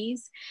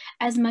communities.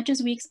 As much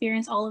as we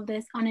experience all of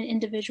this on an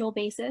individual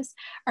basis,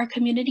 our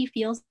community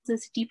feels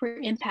this deeper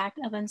impact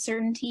of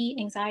uncertainty,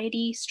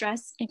 anxiety,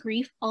 stress, and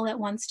grief all at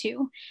once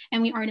too,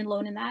 and we aren't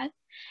alone in that.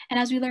 And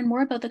as we learn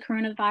more about the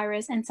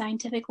coronavirus and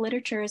scientific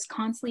literature is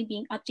constantly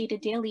being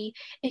updated daily,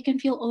 it can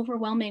feel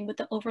overwhelming with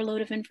the overload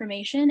of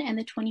information and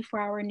the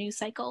 24-hour news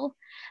cycle.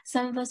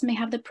 Some of us may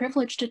have the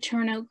privilege to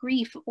turn out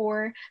grief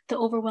or the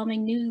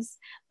overwhelming news,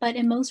 but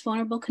in most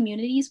vulnerable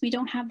communities, we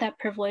don't have that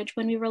privilege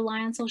when we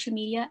rely on social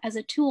media as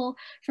a tool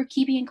for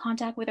keeping in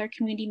contact with our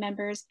community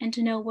members and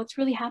to know what's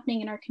really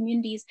happening in our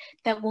communities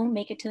that won't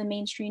make it to the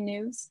mainstream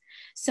news.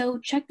 So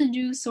check the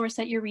news source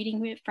that you're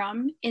reading it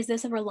from. Is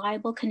this a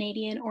reliable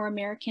Canadian or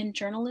American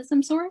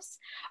journalism source?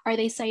 Are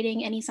they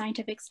citing any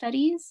scientific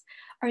studies?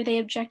 Are they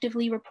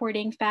objectively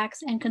reporting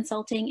facts and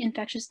consulting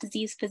infectious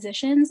disease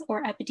physicians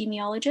or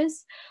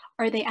epidemiologists?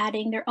 Are they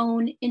adding their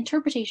own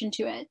interpretation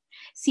to it?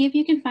 See if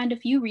you can find a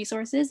few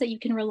resources that you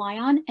can rely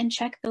on and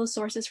check those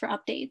sources for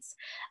updates.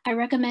 I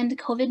recommend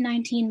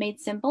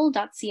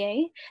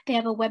COVID-19madesimple.ca. They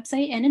have a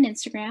website and an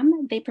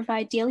Instagram. They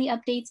provide daily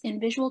updates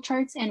in visual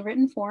charts and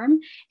written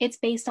form. It's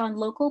based on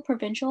local,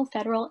 provincial,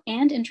 federal,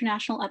 and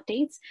international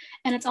updates.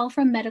 And it's all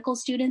from medical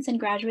students and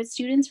graduate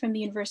students from the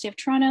University of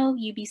Toronto,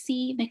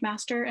 UBC,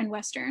 McMaster, and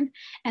Western.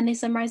 And they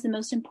summarize the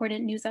most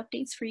important news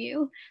updates for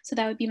you. So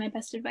that would be my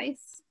best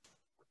advice.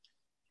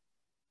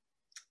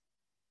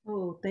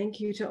 Oh,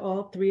 thank you to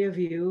all three of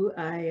you.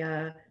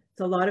 It's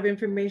a lot of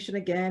information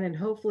again, and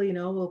hopefully,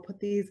 we'll put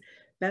these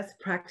best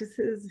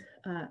practices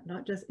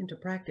not just into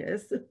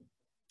practice,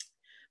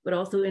 but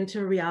also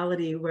into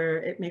reality where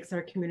it makes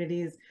our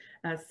communities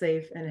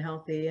safe and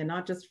healthy, and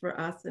not just for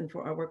us and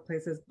for our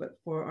workplaces, but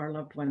for our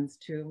loved ones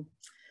too.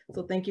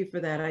 So thank you for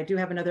that. I do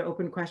have another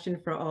open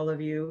question for all of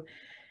you.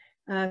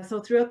 So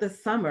throughout the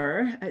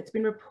summer, it's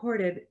been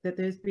reported that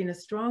there's been a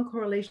strong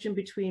correlation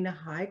between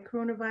high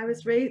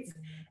coronavirus rates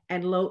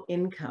and low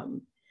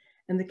income,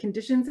 and the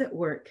conditions at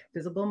work,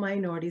 visible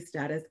minority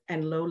status,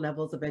 and low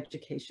levels of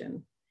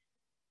education.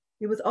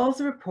 It was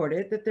also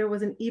reported that there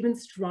was an even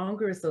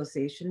stronger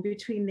association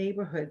between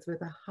neighborhoods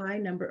with a high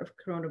number of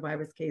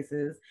coronavirus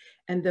cases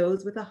and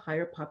those with a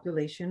higher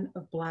population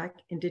of Black,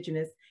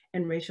 Indigenous,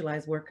 and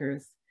racialized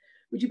workers.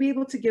 Would you be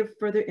able to give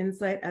further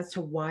insight as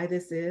to why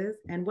this is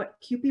and what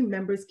CUPE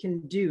members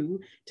can do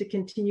to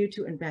continue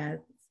to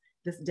advance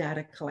this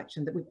data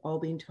collection that we've all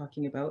been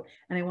talking about?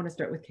 And I want to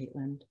start with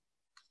Caitlin.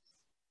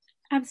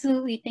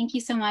 Absolutely. Thank you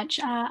so much.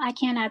 I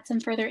can add some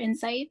further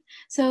insight.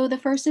 So the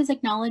first is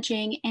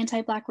acknowledging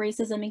anti-Black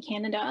racism in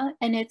Canada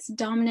and its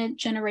dominant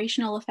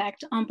generational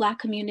effect on Black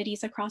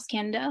communities across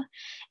Canada.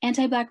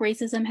 Anti-Black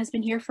racism has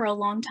been here for a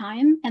long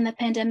time, and the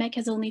pandemic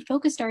has only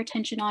focused our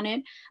attention on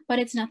it, but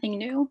it's nothing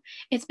new.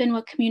 It's been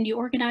what community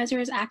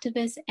organizers,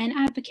 activists, and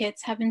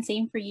advocates have been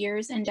saying for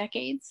years and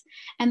decades.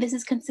 And this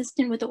is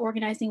consistent with the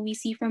organizing we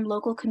see from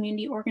local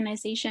community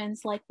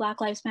organizations like Black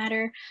Lives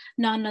Matter,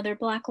 Not Another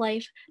Black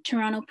Life,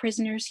 Toronto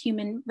Prisoners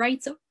Human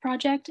Rights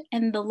Project,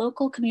 and the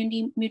local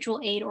community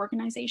mutual aid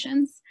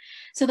organizations.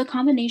 So the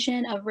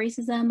combination of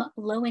racism,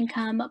 low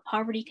income,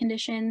 poverty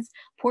conditions,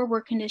 poor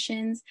work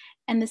conditions,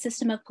 and the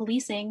system of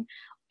policing,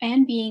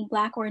 and being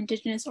Black or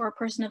Indigenous or a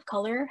person of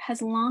color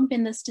has long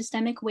been the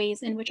systemic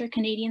ways in which our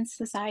Canadian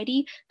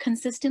society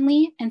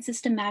consistently and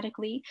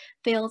systematically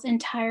fails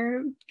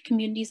entire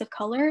communities of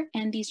color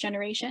and these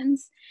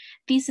generations.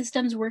 These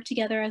systems work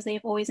together as they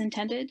have always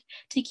intended,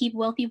 to keep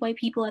wealthy white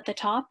people at the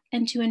top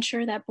and to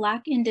ensure that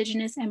Black,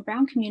 Indigenous, and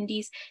Brown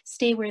communities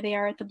stay where they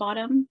are at the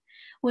bottom.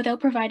 Without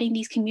providing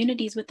these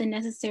communities with the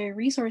necessary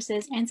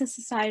resources and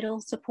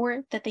societal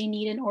support that they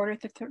need in order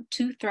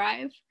to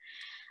thrive.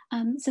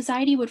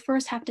 Society would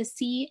first have to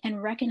see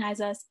and recognize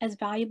us as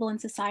valuable in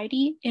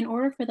society in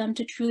order for them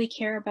to truly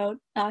care about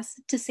us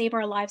to save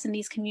our lives in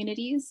these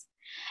communities.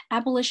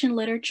 Abolition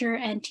literature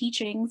and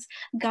teachings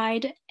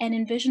guide and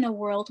envision a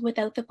world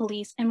without the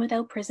police and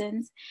without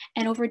prisons,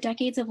 and over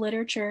decades of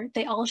literature,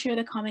 they all share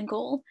the common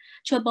goal: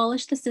 to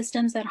abolish the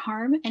systems that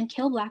harm and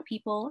kill Black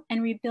people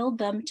and rebuild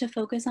them to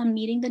focus on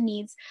meeting the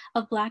needs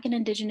of Black and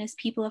Indigenous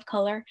people of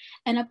color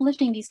and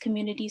uplifting these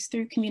communities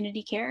through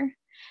community care.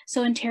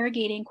 So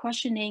interrogating,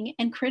 questioning,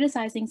 and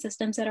criticizing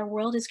systems that our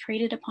world is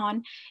created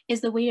upon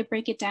is the way to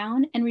break it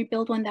down and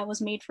rebuild one that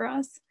was made for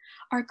us.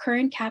 Our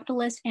current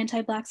capitalist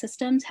anti-Black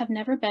systems have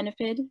never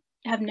benefited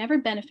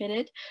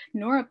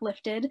nor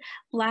uplifted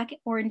Black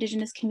or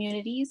Indigenous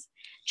communities.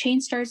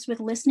 Change starts with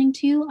listening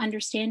to,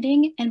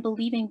 understanding, and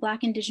believing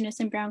Black, Indigenous,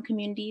 and Brown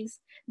communities.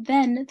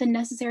 Then the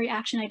necessary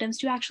action items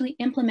to actually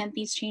implement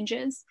these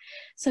changes.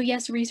 So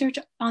yes, research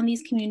on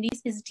these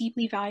communities is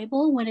deeply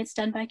valuable when it's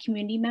done by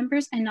community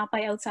members and not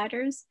by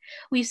outsiders.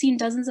 We've seen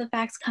dozens of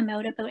facts come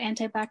out about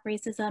anti-Black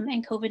racism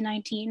and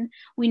COVID-19.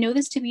 We know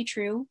this to be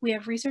true. We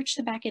have research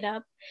to back it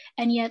up,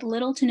 and yet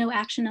little to no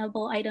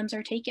actionable items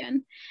are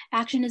taken.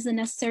 Action is the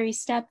necessary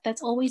step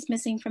that's always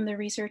missing from the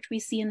research we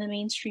see in the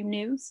mainstream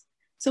news.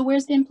 So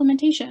where's the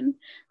implementation?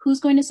 Who's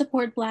going to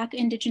support Black,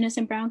 Indigenous,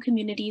 and Brown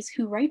communities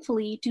who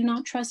rightfully do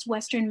not trust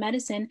Western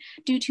medicine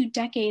due to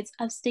decades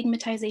of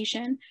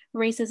stigmatization,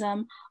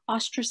 racism,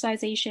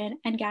 ostracization,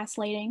 and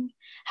gaslighting?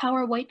 How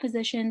are white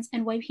physicians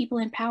and white people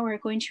in power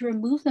going to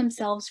remove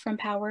themselves from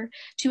power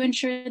to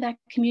ensure that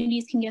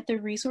communities can get the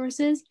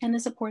resources and the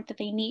support that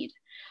they need?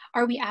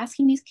 Are we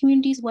asking these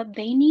communities what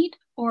they need,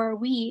 or are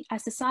we,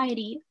 as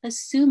society,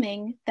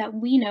 assuming that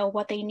we know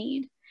what they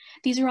need?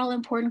 These are all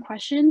important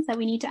questions that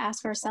we need to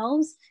ask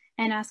ourselves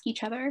and ask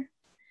each other.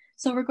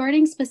 So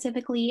regarding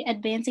specifically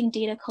advancing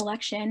data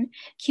collection,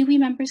 CUPE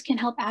members can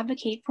help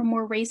advocate for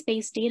more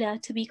race-based data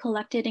to be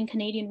collected in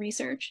Canadian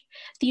research.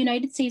 The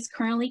United States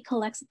currently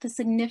collects the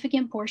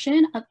significant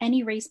portion of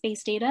any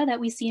race-based data that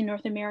we see in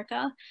North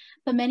America,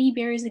 but many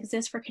barriers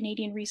exist for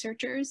Canadian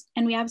researchers,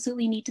 and we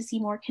absolutely need to see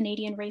more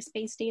Canadian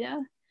race-based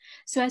data.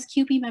 So as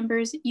CUPE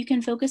members, you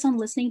can focus on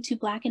listening to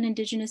Black and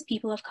Indigenous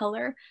people of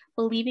color,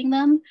 believing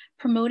them,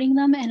 promoting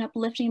them, and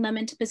uplifting them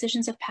into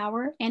positions of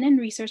power and in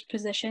research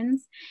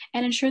positions,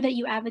 and ensure that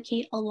you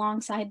advocate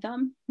alongside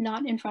them,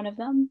 not in front of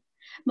them.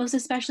 Most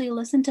especially,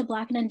 listen to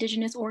Black and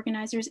Indigenous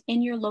organizers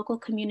in your local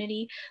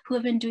community who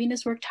have been doing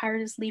this work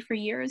tirelessly for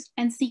years,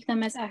 and seek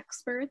them as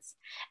experts.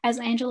 As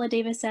Angela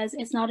Davis says,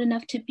 it's not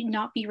enough to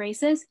not be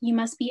racist, you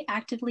must be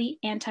actively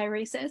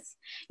anti-racist.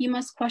 You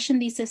must question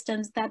these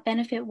systems that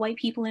benefit white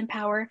people in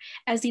power,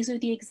 as these are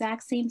the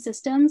exact same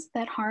systems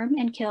that harm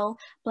and kill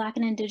Black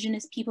and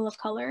Indigenous people of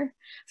color.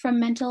 From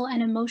mental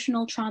and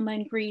emotional trauma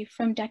and grief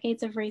from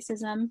decades of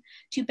racism,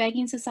 to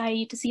begging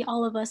society to see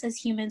all of us as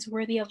humans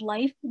worthy of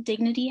life,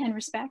 dignity, and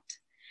respect.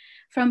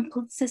 From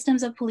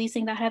systems of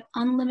policing that have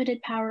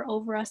unlimited power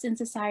over us in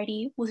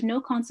society with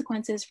no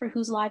consequences for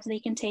whose lives they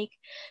can take,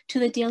 to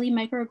the daily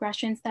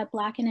microaggressions that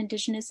Black and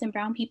Indigenous and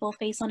Brown people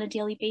face on a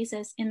daily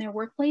basis in their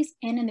workplace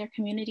and in their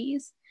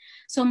communities.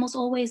 So almost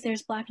always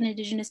there's Black and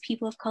Indigenous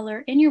people of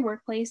color in your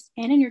workplace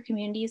and in your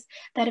communities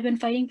that have been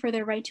fighting for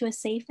their right to a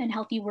safe and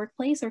healthy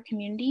workplace or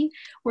community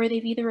where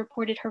they've either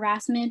reported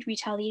harassment,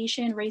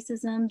 retaliation,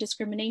 racism,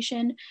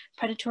 discrimination,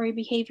 predatory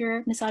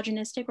behavior,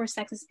 misogynistic or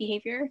sexist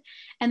behavior.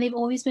 And they've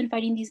always been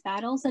fighting these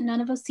battles that none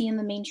of us see in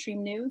the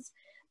mainstream news.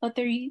 But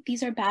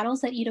these are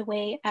battles that eat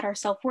away at our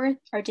self-worth,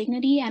 our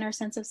dignity, and our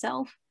sense of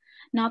self.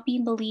 Not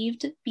being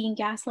believed, being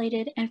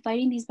gaslighted, and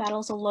fighting these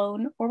battles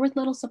alone or with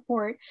little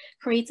support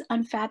creates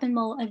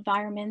unfathomable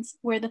environments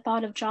where the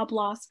thought of job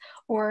loss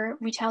or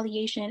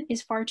retaliation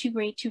is far too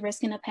great to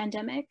risk in a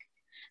pandemic.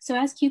 So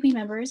as CUPE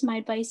members, my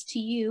advice to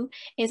you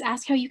is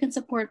ask how you can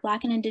support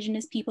Black and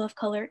Indigenous people of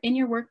color in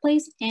your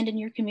workplace and in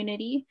your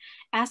community.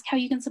 Ask how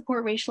you can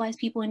support racialized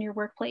people in your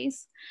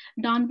workplace.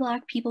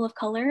 Non-Black people of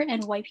color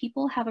and white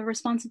people have a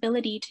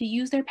responsibility to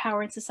use their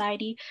power in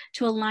society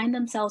to align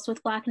themselves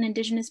with Black and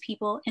Indigenous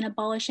people in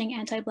abolishing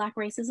anti-Black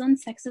racism,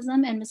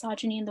 sexism, and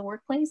misogyny in the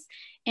workplace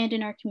and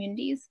in our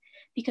communities,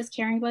 because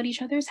caring about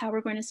each other is how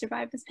we're going to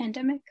survive this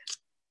pandemic.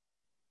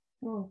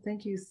 Oh,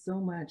 thank you so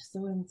much.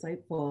 So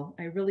insightful.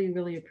 I really,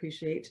 really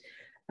appreciate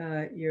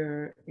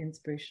your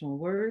inspirational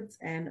words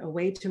and a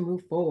way to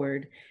move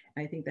forward.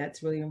 I think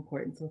that's really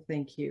important. So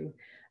thank you.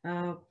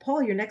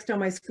 Paul, you're next on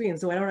my screen.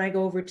 So why don't I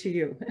go over to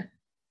you?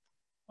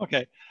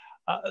 Okay.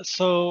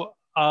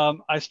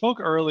 I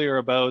spoke earlier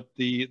about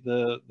the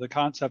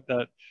concept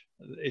that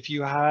if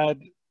you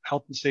had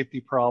health and safety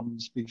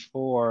problems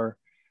before,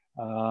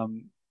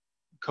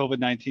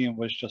 COVID-19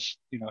 was just,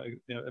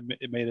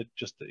 it made it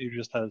just, you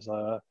just has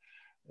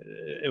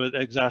it was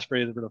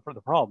exacerbated for the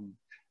problem.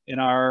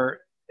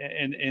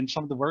 In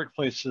some of the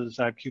workplaces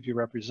that CUPE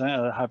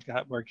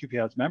where CUPE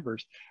has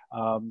members,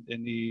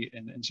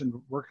 in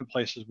some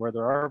workplaces where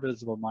there are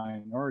visible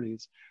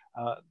minorities,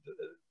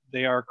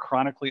 they are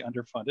chronically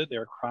underfunded, they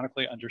are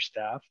chronically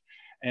understaffed,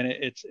 and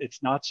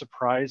it's not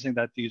surprising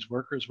that these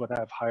workers would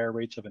have higher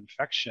rates of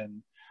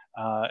infection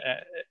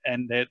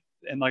And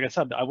like I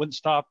said,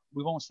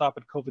 we won't stop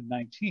at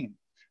COVID-19.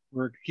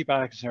 We're keep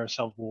asking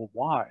ourselves, well,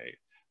 why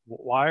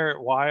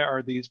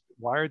are these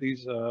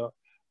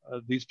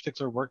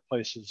particular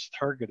workplaces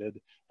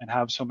targeted and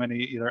have so many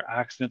either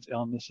accidents,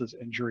 illnesses,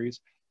 injuries,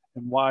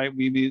 and why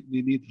we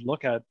need to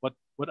look at what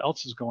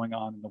else is going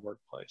on in the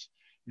workplace.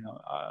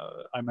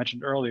 I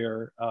mentioned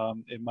earlier,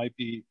 it might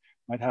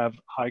have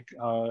high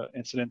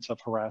incidence of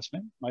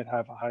harassment, might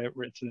have a high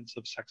incidence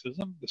of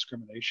sexism,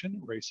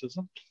 discrimination,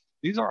 racism.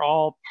 These are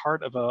all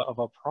part of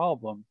a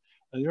problem.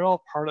 They're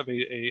all part of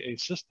a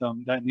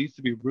system that needs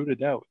to be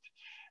rooted out.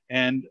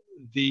 And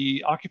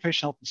the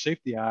Occupational Health and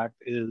Safety Act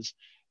is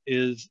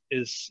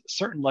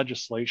certain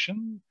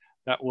legislation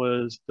that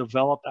was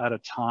developed at a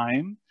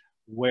time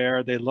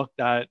where they looked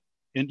at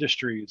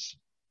industries,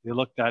 they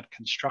looked at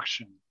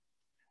construction,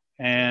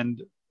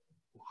 and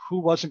who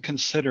wasn't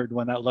considered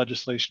when that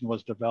legislation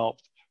was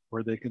developed?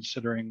 Were they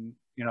considering,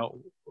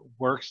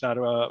 works that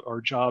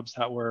or jobs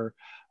that were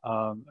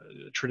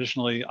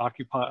traditionally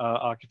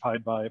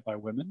occupied by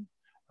women?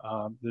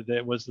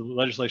 Was the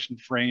legislation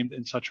framed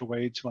in such a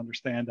way to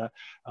understand that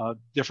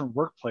different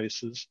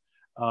workplaces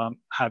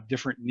have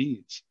different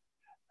needs?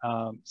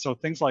 So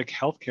things like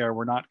healthcare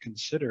were not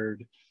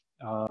considered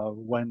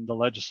when the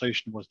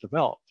legislation was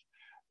developed.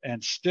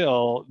 And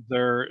still,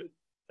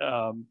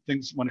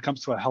 things, when it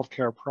comes to a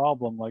healthcare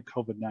problem like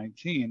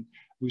COVID-19,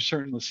 we've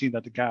certainly seen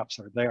that the gaps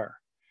are there.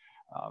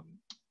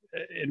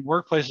 In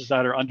workplaces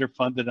that are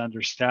underfunded,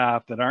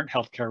 understaffed, that aren't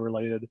healthcare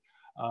related,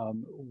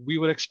 we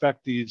would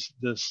expect these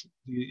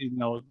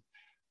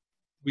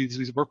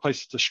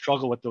workplaces to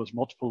struggle with those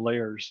multiple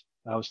layers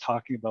that I was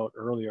talking about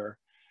earlier.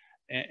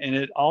 And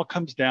it all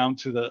comes down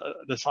to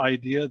this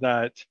idea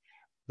that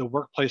the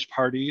workplace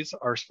parties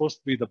are supposed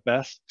to be the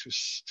best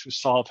to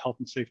solve health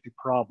and safety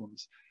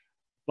problems.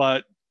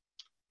 But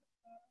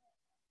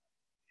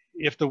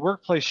if the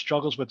workplace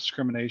struggles with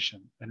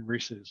discrimination and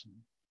racism,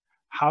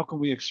 how can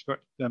we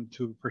expect them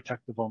to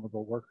protect the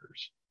vulnerable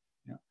workers?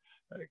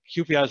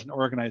 CUPE as an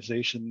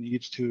organization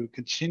needs to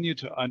continue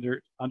to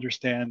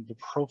understand the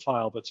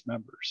profile of its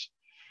members.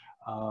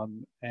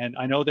 And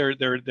I know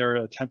they're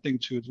attempting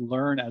to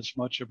learn as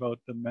much about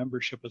the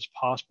membership as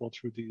possible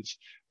through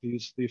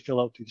they fill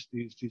out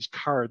these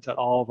cards at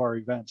all of our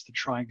events to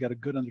try and get a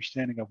good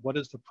understanding of what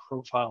is the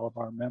profile of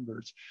our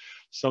members,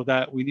 so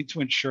that we need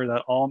to ensure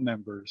that all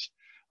members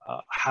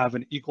have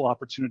an equal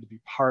opportunity to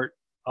be part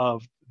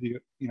of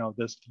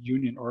this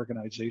union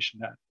organization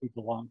that we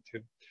belong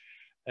to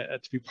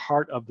be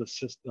part of the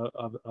system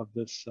of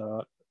this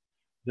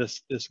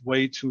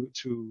way to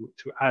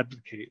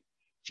advocate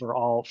for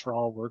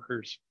all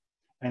workers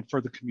and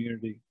for the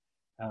community,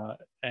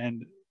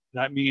 and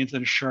that means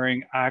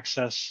ensuring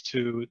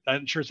that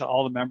ensures that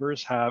all the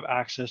members have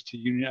access to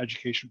union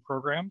education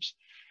programs,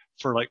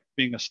 for like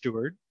being a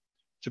steward,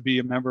 to be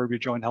a member of your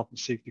joint health and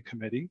safety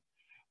committee,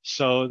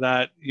 so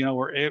that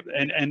we're able,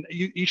 and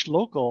each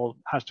local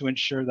has to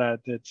ensure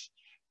that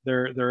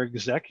their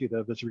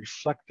executive is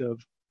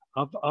reflective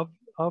of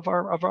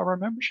our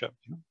membership.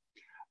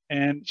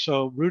 And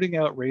so rooting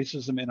out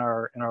racism in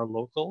our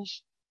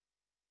locals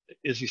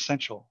is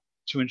essential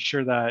to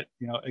ensure that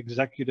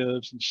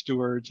executives and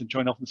stewards and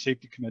joint health and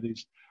safety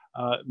committees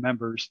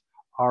members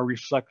are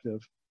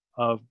reflective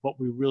of what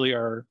we really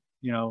are,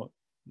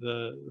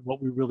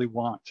 what we really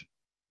want,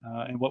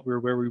 and where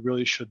we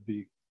really should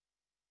be.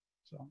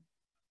 So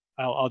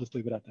I'll just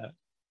leave it at that.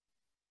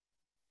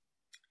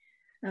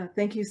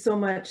 Thank you so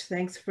much.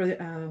 Thanks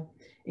for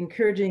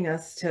encouraging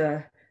us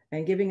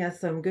and giving us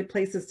some good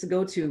places to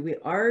go to. We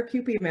are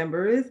CUPE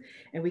members,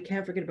 and we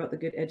can't forget about the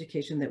good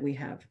education that we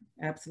have.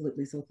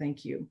 Absolutely, so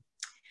thank you.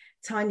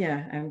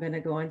 Tanya, I'm gonna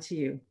go on to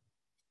you.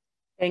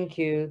 Thank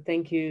you,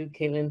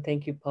 Caitlin.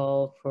 Thank you,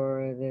 Paul,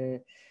 for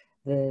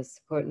the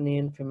support and the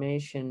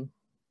information.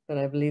 But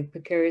I believe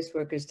precarious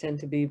workers tend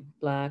to be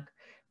Black,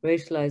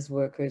 racialized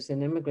workers,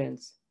 and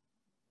immigrants.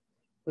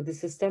 With the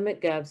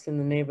systemic gaps in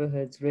the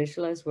neighborhoods,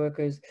 racialized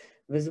workers,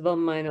 visible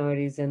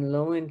minorities, and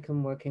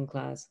low-income working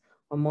class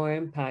are more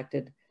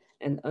impacted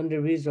and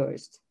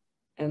under-resourced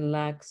and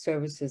lack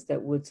services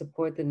that would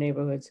support the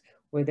neighborhoods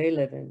where they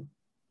live in.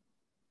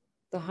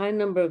 The high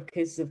number of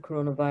cases of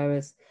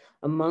coronavirus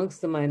amongst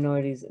the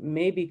minorities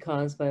may be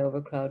caused by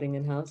overcrowding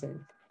in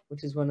housing,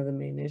 which is one of the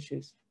main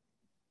issues,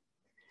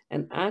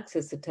 and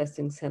access to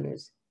testing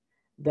centers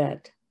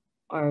that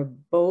are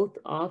both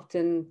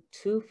often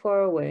too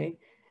far away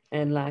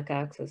and lack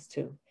access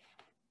to.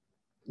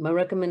 My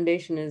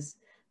recommendation is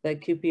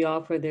that CUPE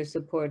offer their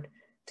support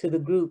to the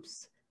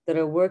groups that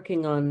are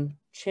working on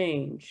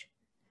change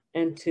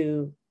and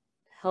to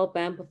help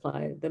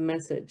amplify the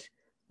message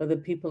of the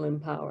people in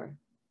power.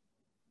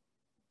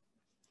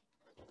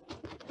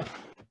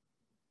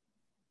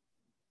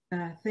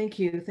 Thank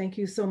you. Thank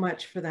you so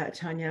much for that,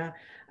 Tanya.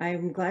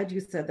 I'm glad you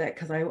said that,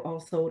 because I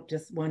also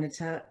just wanted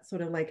to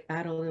sort of like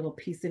add a little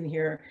piece in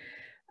here.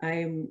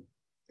 I'm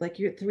like,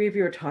 three of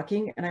you are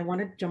talking, and I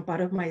want to jump out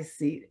of my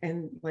seat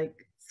and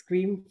like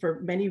scream for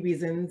many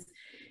reasons.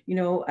 You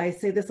know, I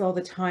say this all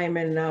the time,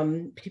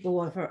 and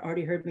people have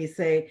already heard me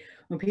say,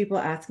 when people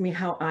ask me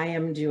how I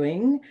am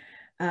doing,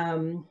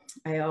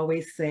 I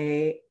always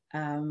say,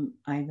 I'm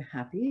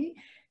happy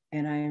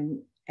and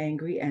I'm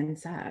angry and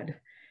sad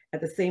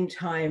at the same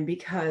time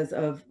because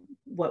of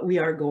what we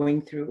are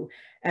going through.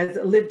 As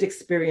a lived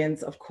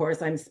experience, of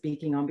course, I'm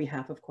speaking on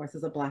behalf, of course,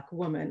 as a Black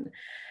woman.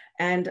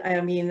 And I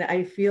mean,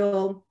 I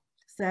feel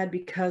sad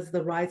because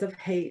the rise of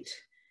hate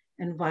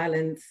and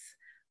violence,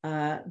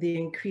 the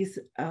increased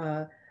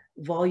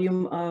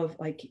volume of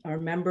like our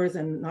members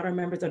and not our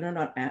members that are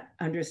not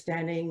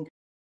understanding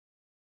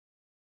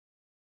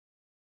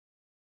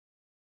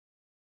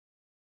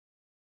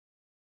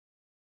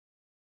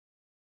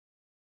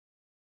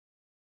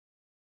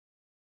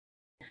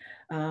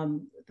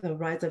the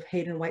rise of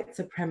hate and white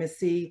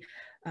supremacy.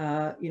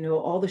 You know,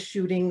 all the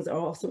shootings are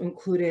also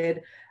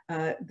included.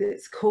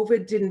 This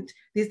COVID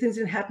these things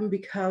didn't happen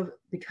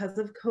because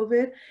of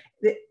COVID.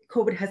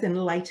 COVID has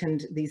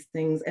enlightened these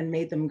things and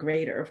made them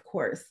greater, of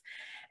course.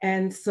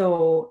 And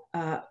so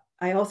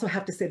I also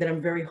have to say that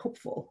I'm very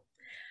hopeful.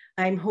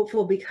 I'm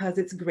hopeful because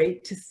it's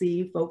great to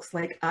see folks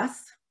like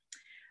us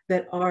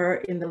that are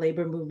in the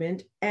labor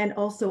movement and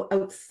also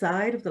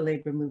outside of the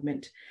labor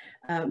movement,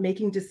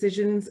 making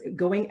decisions,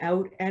 going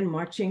out and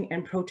marching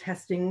and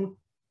protesting.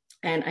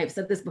 And I've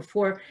said this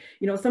before,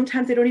 you know,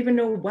 sometimes they don't even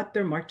know what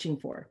they're marching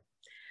for,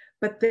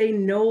 but they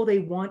know they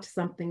want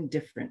something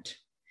different.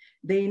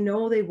 They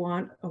know they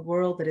want a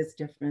world that is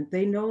different.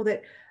 They know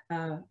that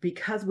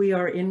because we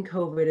are in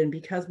COVID and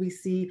because we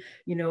see,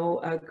 you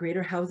know,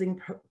 greater housing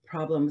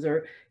problems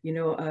or, you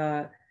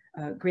know,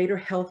 greater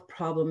health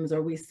problems,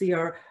 or we see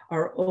our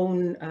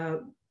own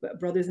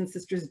brothers and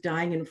sisters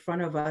dying in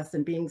front of us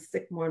and being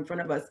sick more in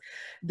front of us,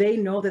 they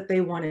know that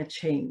they want to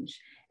change.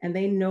 And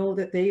they know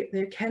that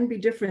there can be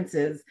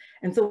differences.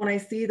 And so when I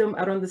see them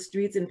out on the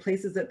streets in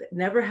places that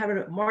never had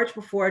a march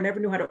before,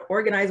 never knew how to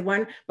organize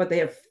one, but they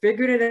have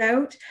figured it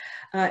out,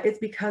 it's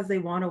because they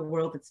want a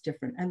world that's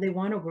different and they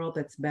want a world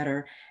that's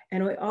better.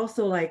 And we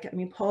also like, I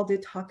mean, Paul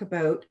did talk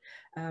about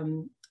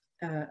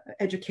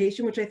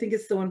education, which I think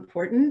is so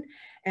important.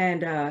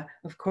 And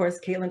of course,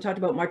 Caitlin talked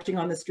about marching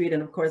on the street.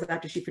 And of course,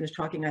 after she finished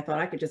talking, I thought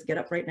I could just get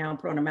up right now and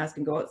put on a mask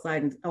and go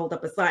outside and hold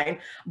up a sign.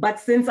 But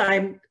since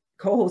I'm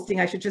co-hosting,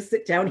 I should just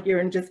sit down here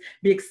and just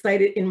be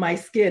excited in my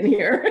skin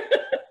here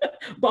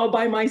all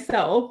by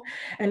myself.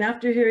 And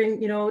after hearing,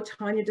 you know,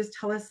 Tanya just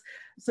tell us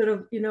sort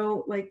of, you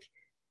know, like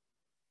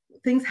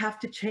things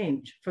have to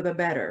change for the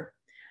better.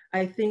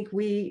 I think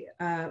we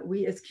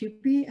as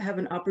CUPE have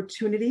an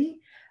opportunity,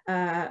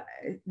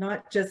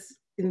 not just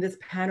in this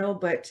panel,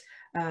 but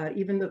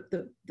even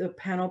the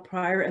panel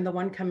prior and the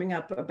one coming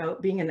up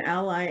about being an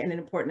ally and an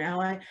important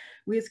ally.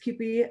 We as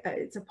CUPE,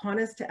 it's upon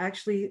us to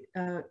actually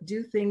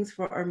do things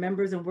for our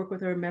members and work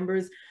with our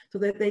members so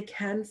that they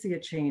can see a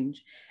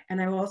change.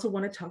 And I also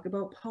want to talk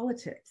about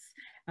politics.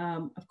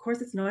 Of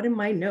course, it's not in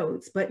my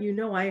notes, but you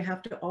know, I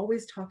have to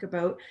always talk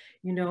about,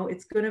 you know,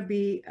 it's going to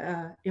be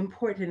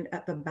important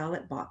at the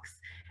ballot box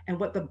and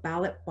what the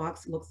ballot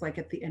box looks like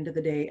at the end of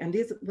the day. And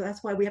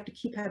that's why we have to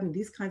keep having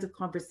these kinds of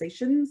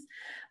conversations.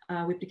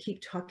 We have to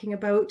keep talking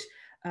about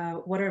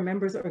what our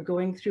members are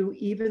going through,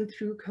 even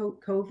through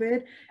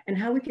COVID, and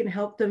how we can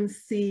help them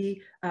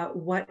see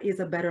what is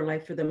a better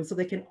life for them so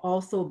they can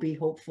also be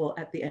hopeful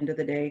at the end of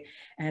the day.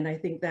 And I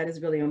think that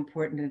is really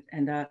important.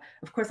 And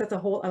of course, that's a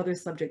whole other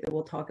subject that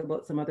we'll talk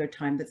about some other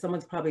time, that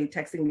someone's probably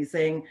texting me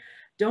saying,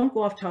 don't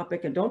go off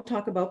topic and don't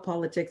talk about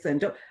politics.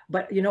 And don't,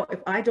 but you know, if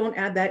I don't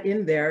add that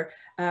in there,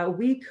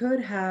 we could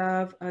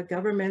have a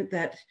government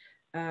that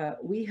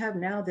we have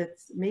now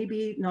that's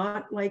maybe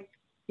not like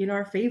in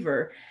our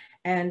favor.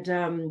 And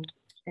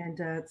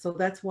so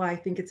that's why I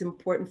think it's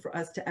important for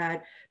us to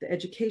add the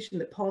education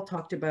that Paul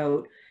talked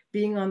about,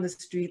 being on the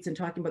streets and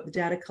talking about the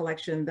data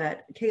collection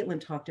that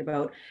Caitlin talked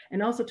about,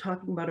 and also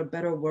talking about a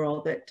better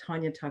world that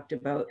Tanya talked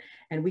about.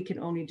 And we can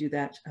only do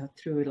that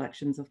through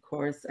elections, of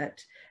course,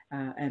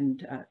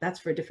 and that's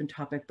for a different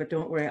topic, but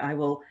don't worry,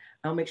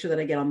 I'll make sure that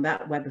I get on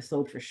that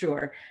webisode for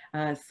sure.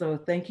 So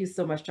thank you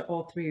so much to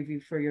all three of you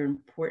for your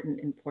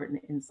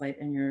important insight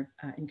and your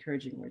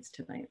encouraging words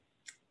tonight.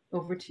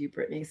 Over to you,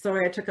 Brittany.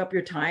 Sorry I took up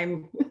your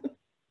time.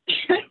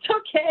 It's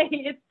okay.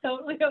 It's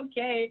totally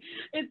okay.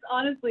 It's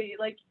honestly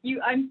like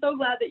I'm so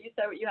glad that you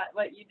said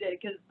what you did,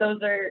 because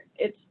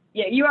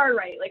yeah, you are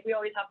right. Like, we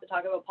always have to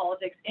talk about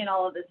politics in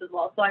all of this as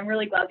well. So I'm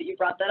really glad that you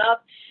brought that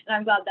up. And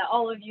I'm glad that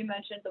all of you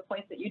mentioned the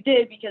points that you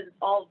did, because it's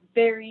all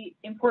very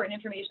important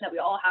information that we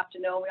all have to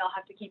know. We all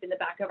have to keep in the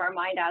back of our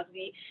mind as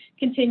we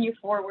continue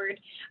forward.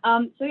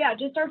 So yeah,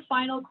 just our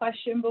final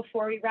question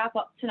before we wrap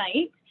up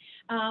tonight.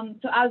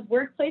 So as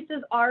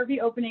workplaces are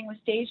reopening with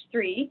stage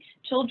 3,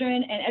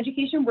 children and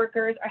education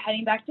workers are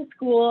heading back to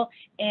school,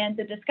 and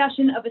the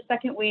discussion of a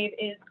second wave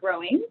is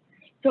growing.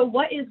 So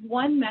what is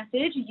one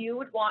message you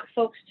would want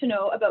folks to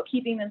know about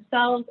keeping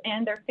themselves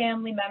and their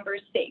family members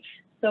safe?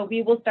 So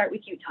we will start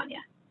with you, Tanya.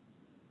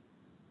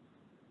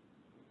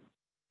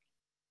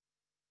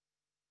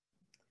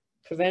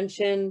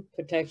 Prevention,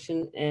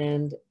 protection,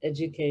 and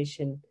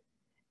education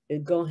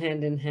go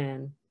hand in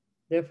hand.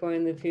 Therefore,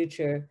 in the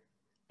future,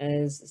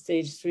 as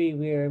stage 3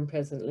 we are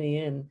presently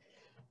in,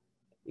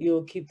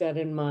 you'll keep that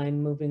in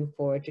mind moving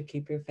forward to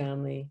keep your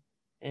family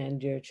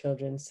and your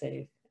children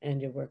safe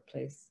and your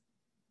workplace.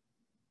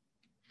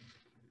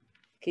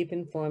 Keep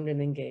informed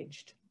and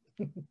engaged.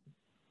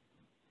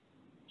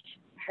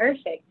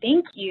 Perfect,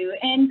 thank you.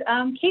 And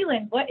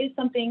Caitlin, what is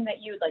something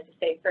that you would like to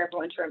say for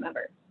everyone to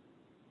remember?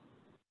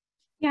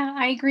 Yeah,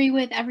 I agree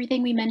with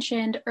everything we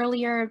mentioned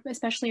earlier,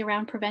 especially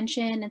around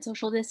prevention and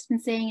social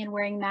distancing and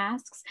wearing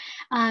masks.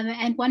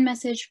 And one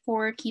message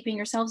for keeping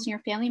yourselves and your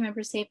family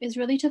members safe is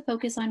really to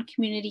focus on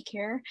community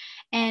care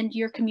and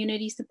your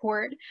community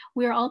support.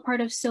 We are all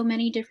part of so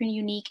many different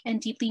unique and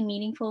deeply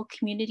meaningful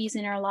communities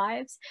in our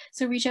lives.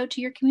 So reach out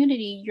to your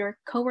community, your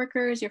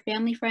coworkers, your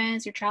family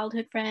friends, your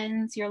childhood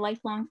friends, your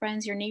lifelong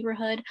friends, your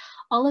neighborhood.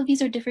 All of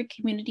these are different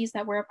communities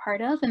that we're a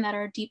part of and that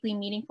are deeply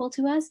meaningful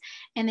to us,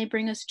 and they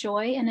bring us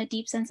joy and a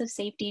deep sense of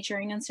safety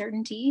during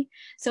uncertainty.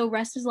 So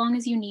rest as long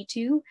as you need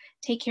to,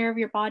 take care of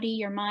your body,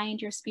 your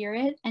mind, your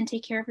spirit, and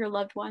take care of your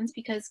loved ones,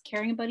 because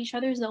caring about each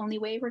other is the only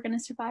way we're going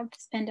to survive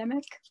this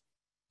pandemic.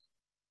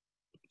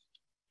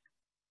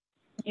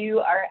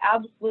 You are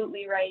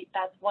absolutely right.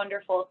 That's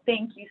wonderful.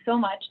 Thank you so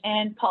much.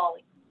 And Paul.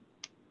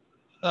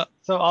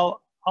 So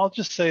I'll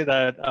just say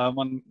that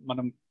one of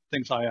the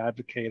things I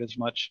advocate as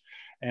much,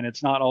 and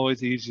it's not always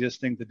the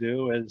easiest thing to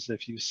do, is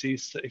if you see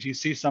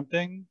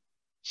something,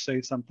 say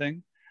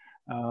something.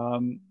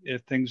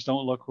 If things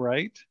don't look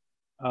right,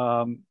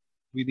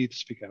 we need to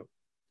speak out.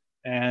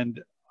 And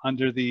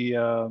under the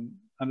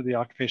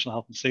Occupational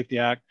Health and Safety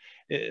Act,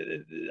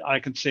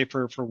 I can say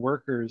for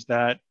workers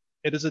that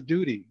it is a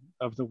duty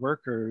of the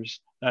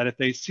workers that if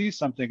they see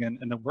something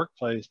in the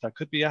workplace that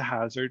could be a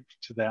hazard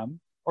to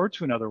them or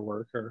to another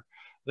worker,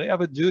 they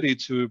have a duty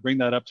to bring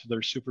that up to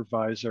their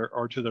supervisor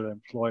or to their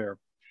employer.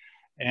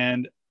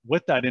 And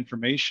with that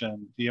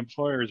information, the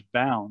employer is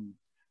bound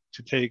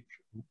to take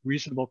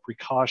reasonable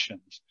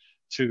precautions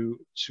to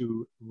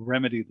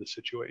remedy the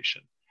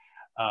situation.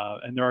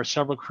 And there are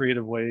several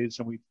creative ways,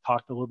 and we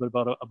talked a little bit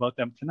about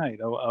them tonight,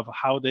 of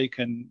how they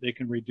can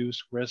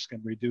reduce risk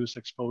and reduce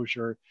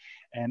exposure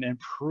and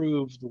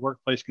improve the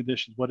workplace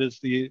conditions. What is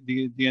the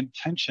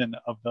intention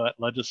of that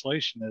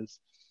legislation is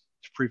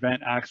to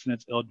prevent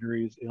accidents,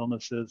 injuries,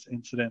 illnesses,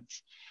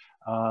 incidents,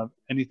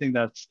 anything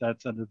that's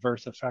an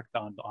adverse effect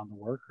on the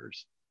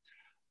workers.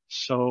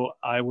 So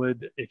I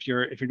would, if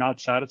you're not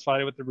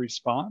satisfied with the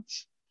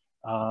response,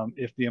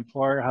 if the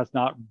employer has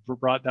not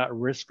brought that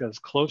risk as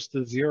close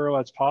to zero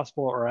as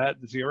possible or at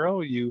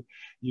zero, you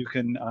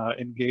can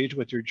engage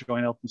with your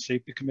Joint Health and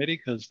Safety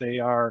Committee, because they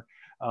are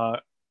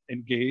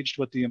engaged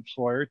with the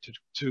employer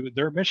to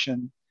their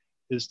mission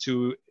is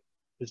to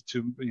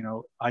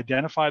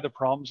identify the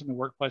problems in the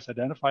workplace,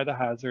 identify the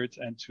hazards,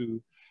 and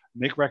to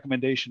make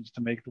recommendations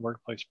to make the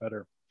workplace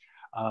better.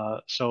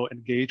 So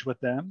engage with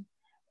them.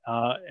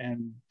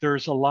 And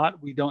there's a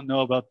lot we don't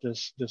know about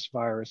this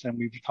virus, and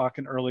we've talked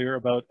earlier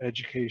about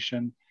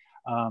education.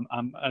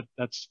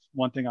 That's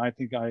one thing I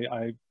think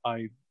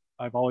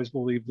I've always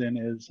believed in,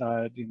 is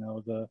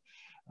the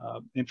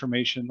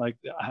information, like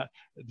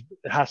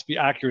it has to be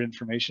accurate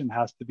information, it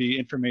has to be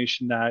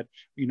information that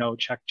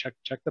check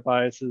the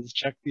biases,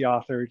 check the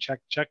author,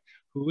 check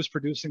who is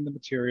producing the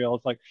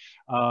materials,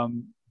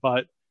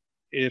 but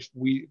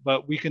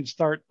we can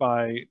start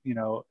by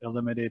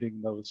eliminating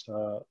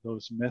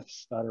those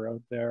myths that are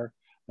out there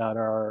that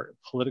are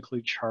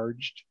politically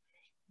charged.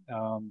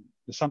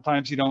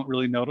 Sometimes you don't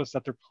really notice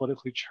that they're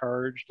politically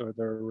charged or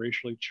they're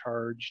racially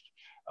charged.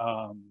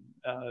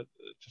 To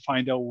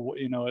find out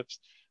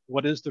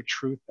what is the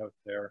truth out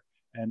there,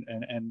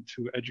 and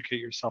to educate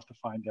yourself to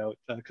find out,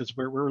 because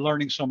we're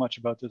learning so much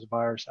about this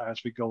virus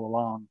as we go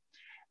along,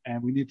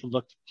 and we need to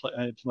look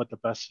to implement the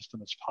best system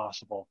as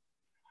possible.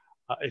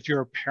 If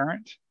you're a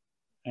parent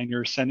and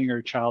you're sending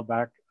your child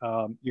back,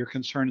 your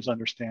concern is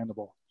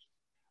understandable.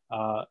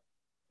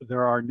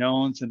 There are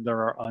knowns and there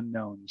are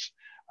unknowns.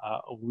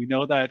 We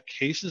know that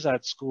cases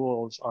at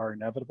schools are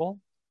inevitable.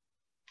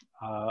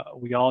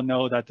 We all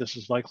know that this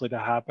is likely to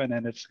happen,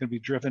 and it's going to be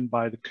driven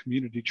by the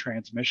community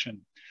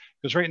transmission.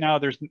 Because right now,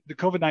 the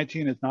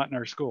COVID-19 is not in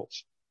our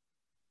schools,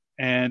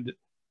 and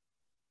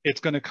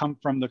it's going to come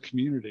from the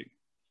community.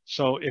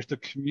 So if the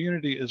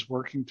community is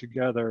working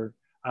together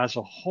as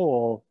a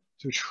whole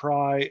to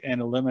try and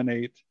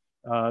eliminate,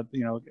 and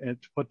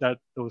to put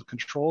those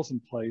controls in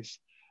place,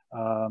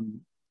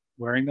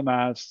 wearing the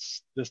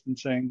masks,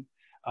 distancing,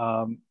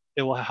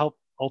 it will help.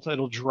 Ultimately,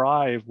 it'll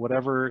drive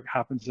whatever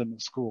happens in the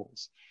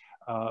schools.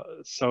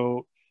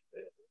 So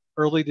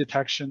early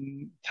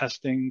detection,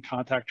 testing,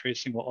 contact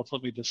tracing will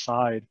ultimately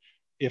decide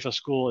if a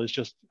school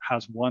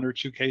has 1 or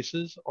 2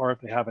 cases, or if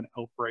they have an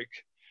outbreak.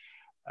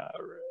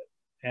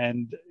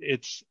 And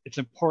it's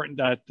important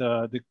that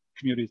the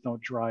communities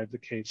don't drive the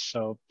case.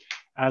 So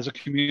as a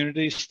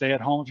community, stay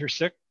at home if you're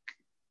sick,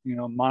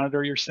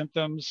 monitor your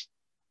symptoms,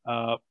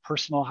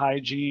 personal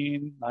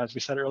hygiene, as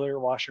we said earlier,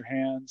 wash your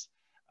hands,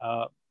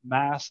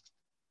 mask,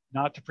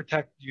 not to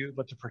protect you,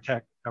 but to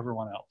protect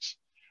everyone else,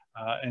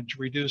 and to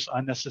reduce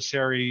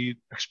unnecessary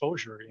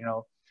exposure.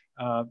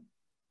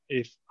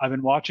 if I've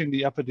been watching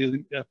the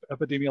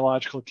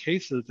epidemiological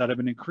cases that have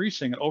been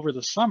increasing over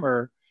the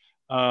summer,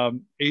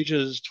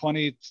 ages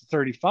 20 to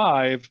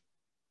 35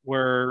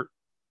 were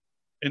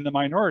in the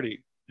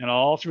minority. And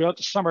all throughout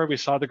the summer, we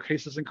saw the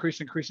cases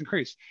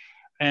increase.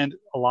 And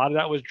a lot of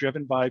that was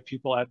driven by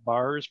people at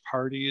bars,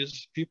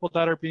 parties, people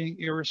that are being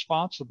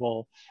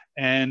irresponsible.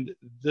 And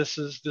this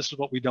is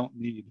what we don't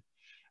need.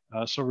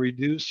 So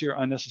reduce your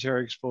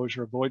unnecessary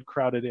exposure, avoid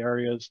crowded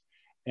areas,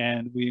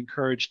 and we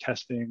encourage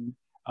testing.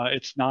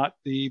 It's not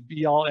the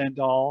be all end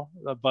all,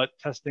 but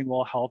testing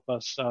will help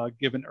us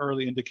give an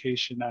early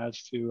indication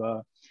as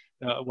to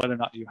whether or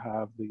not you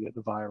have the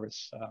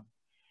virus.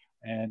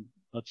 And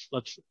let's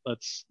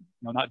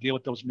not deal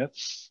with those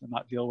myths and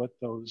not deal with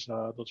those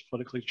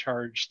politically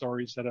charged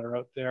stories that are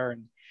out there.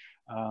 And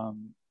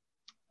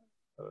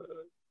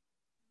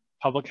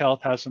public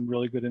health has some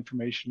really good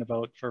information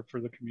about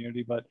for the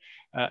community, but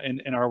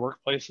in our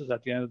workplaces,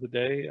 at the end of the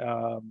day,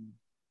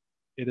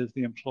 it is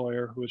the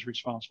employer who is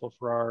responsible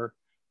for our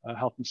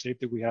health and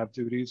safety. We have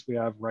duties, we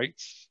have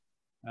rights.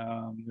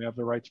 We have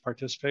the right to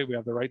participate. We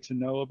have the right to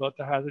know about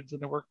the hazards in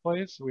the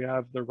workplace. We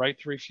have the right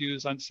to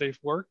refuse unsafe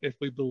work if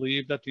we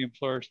believe that the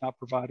employer is not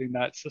providing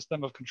that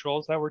system of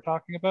controls that we're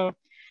talking about.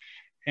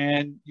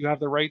 And you have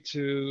the right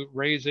to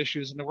raise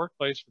issues in the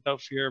workplace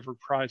without fear of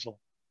reprisal.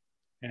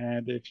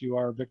 And if you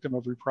are a victim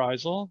of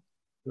reprisal,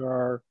 there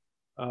are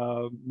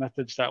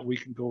methods that we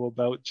can go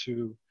about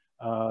to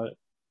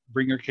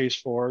bring your case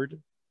forward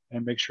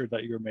and make sure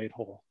that you're made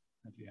whole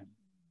at the end.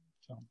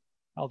 So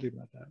I'll leave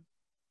it at that.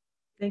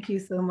 Thank you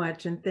so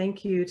much. And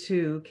thank you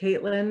to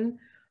Caitlin,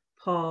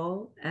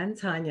 Paul, and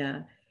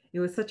Tanya. It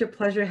was such a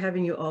pleasure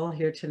having you all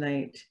here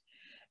tonight.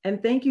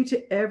 And thank you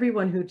to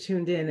everyone who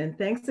tuned in. And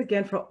thanks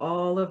again for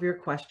all of your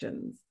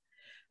questions.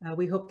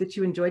 We hope that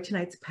you enjoyed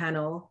tonight's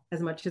panel as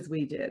much as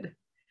we did.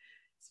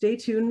 Stay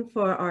tuned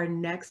for our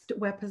next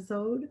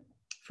webisode,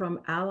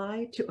 From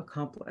Ally to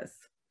Accomplice,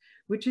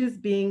 which is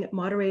being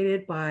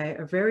moderated by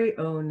our very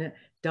own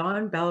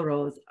Dawn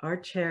Belrose, our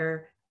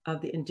chair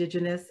of the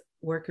Indigenous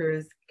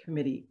Workers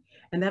Committee.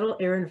 And that'll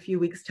air in a few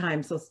weeks'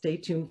 time, so stay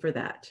tuned for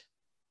that.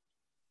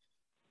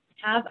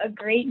 Have a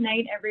great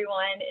night,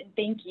 everyone, and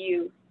thank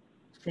you.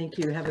 Thank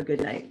you. Have a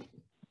good night.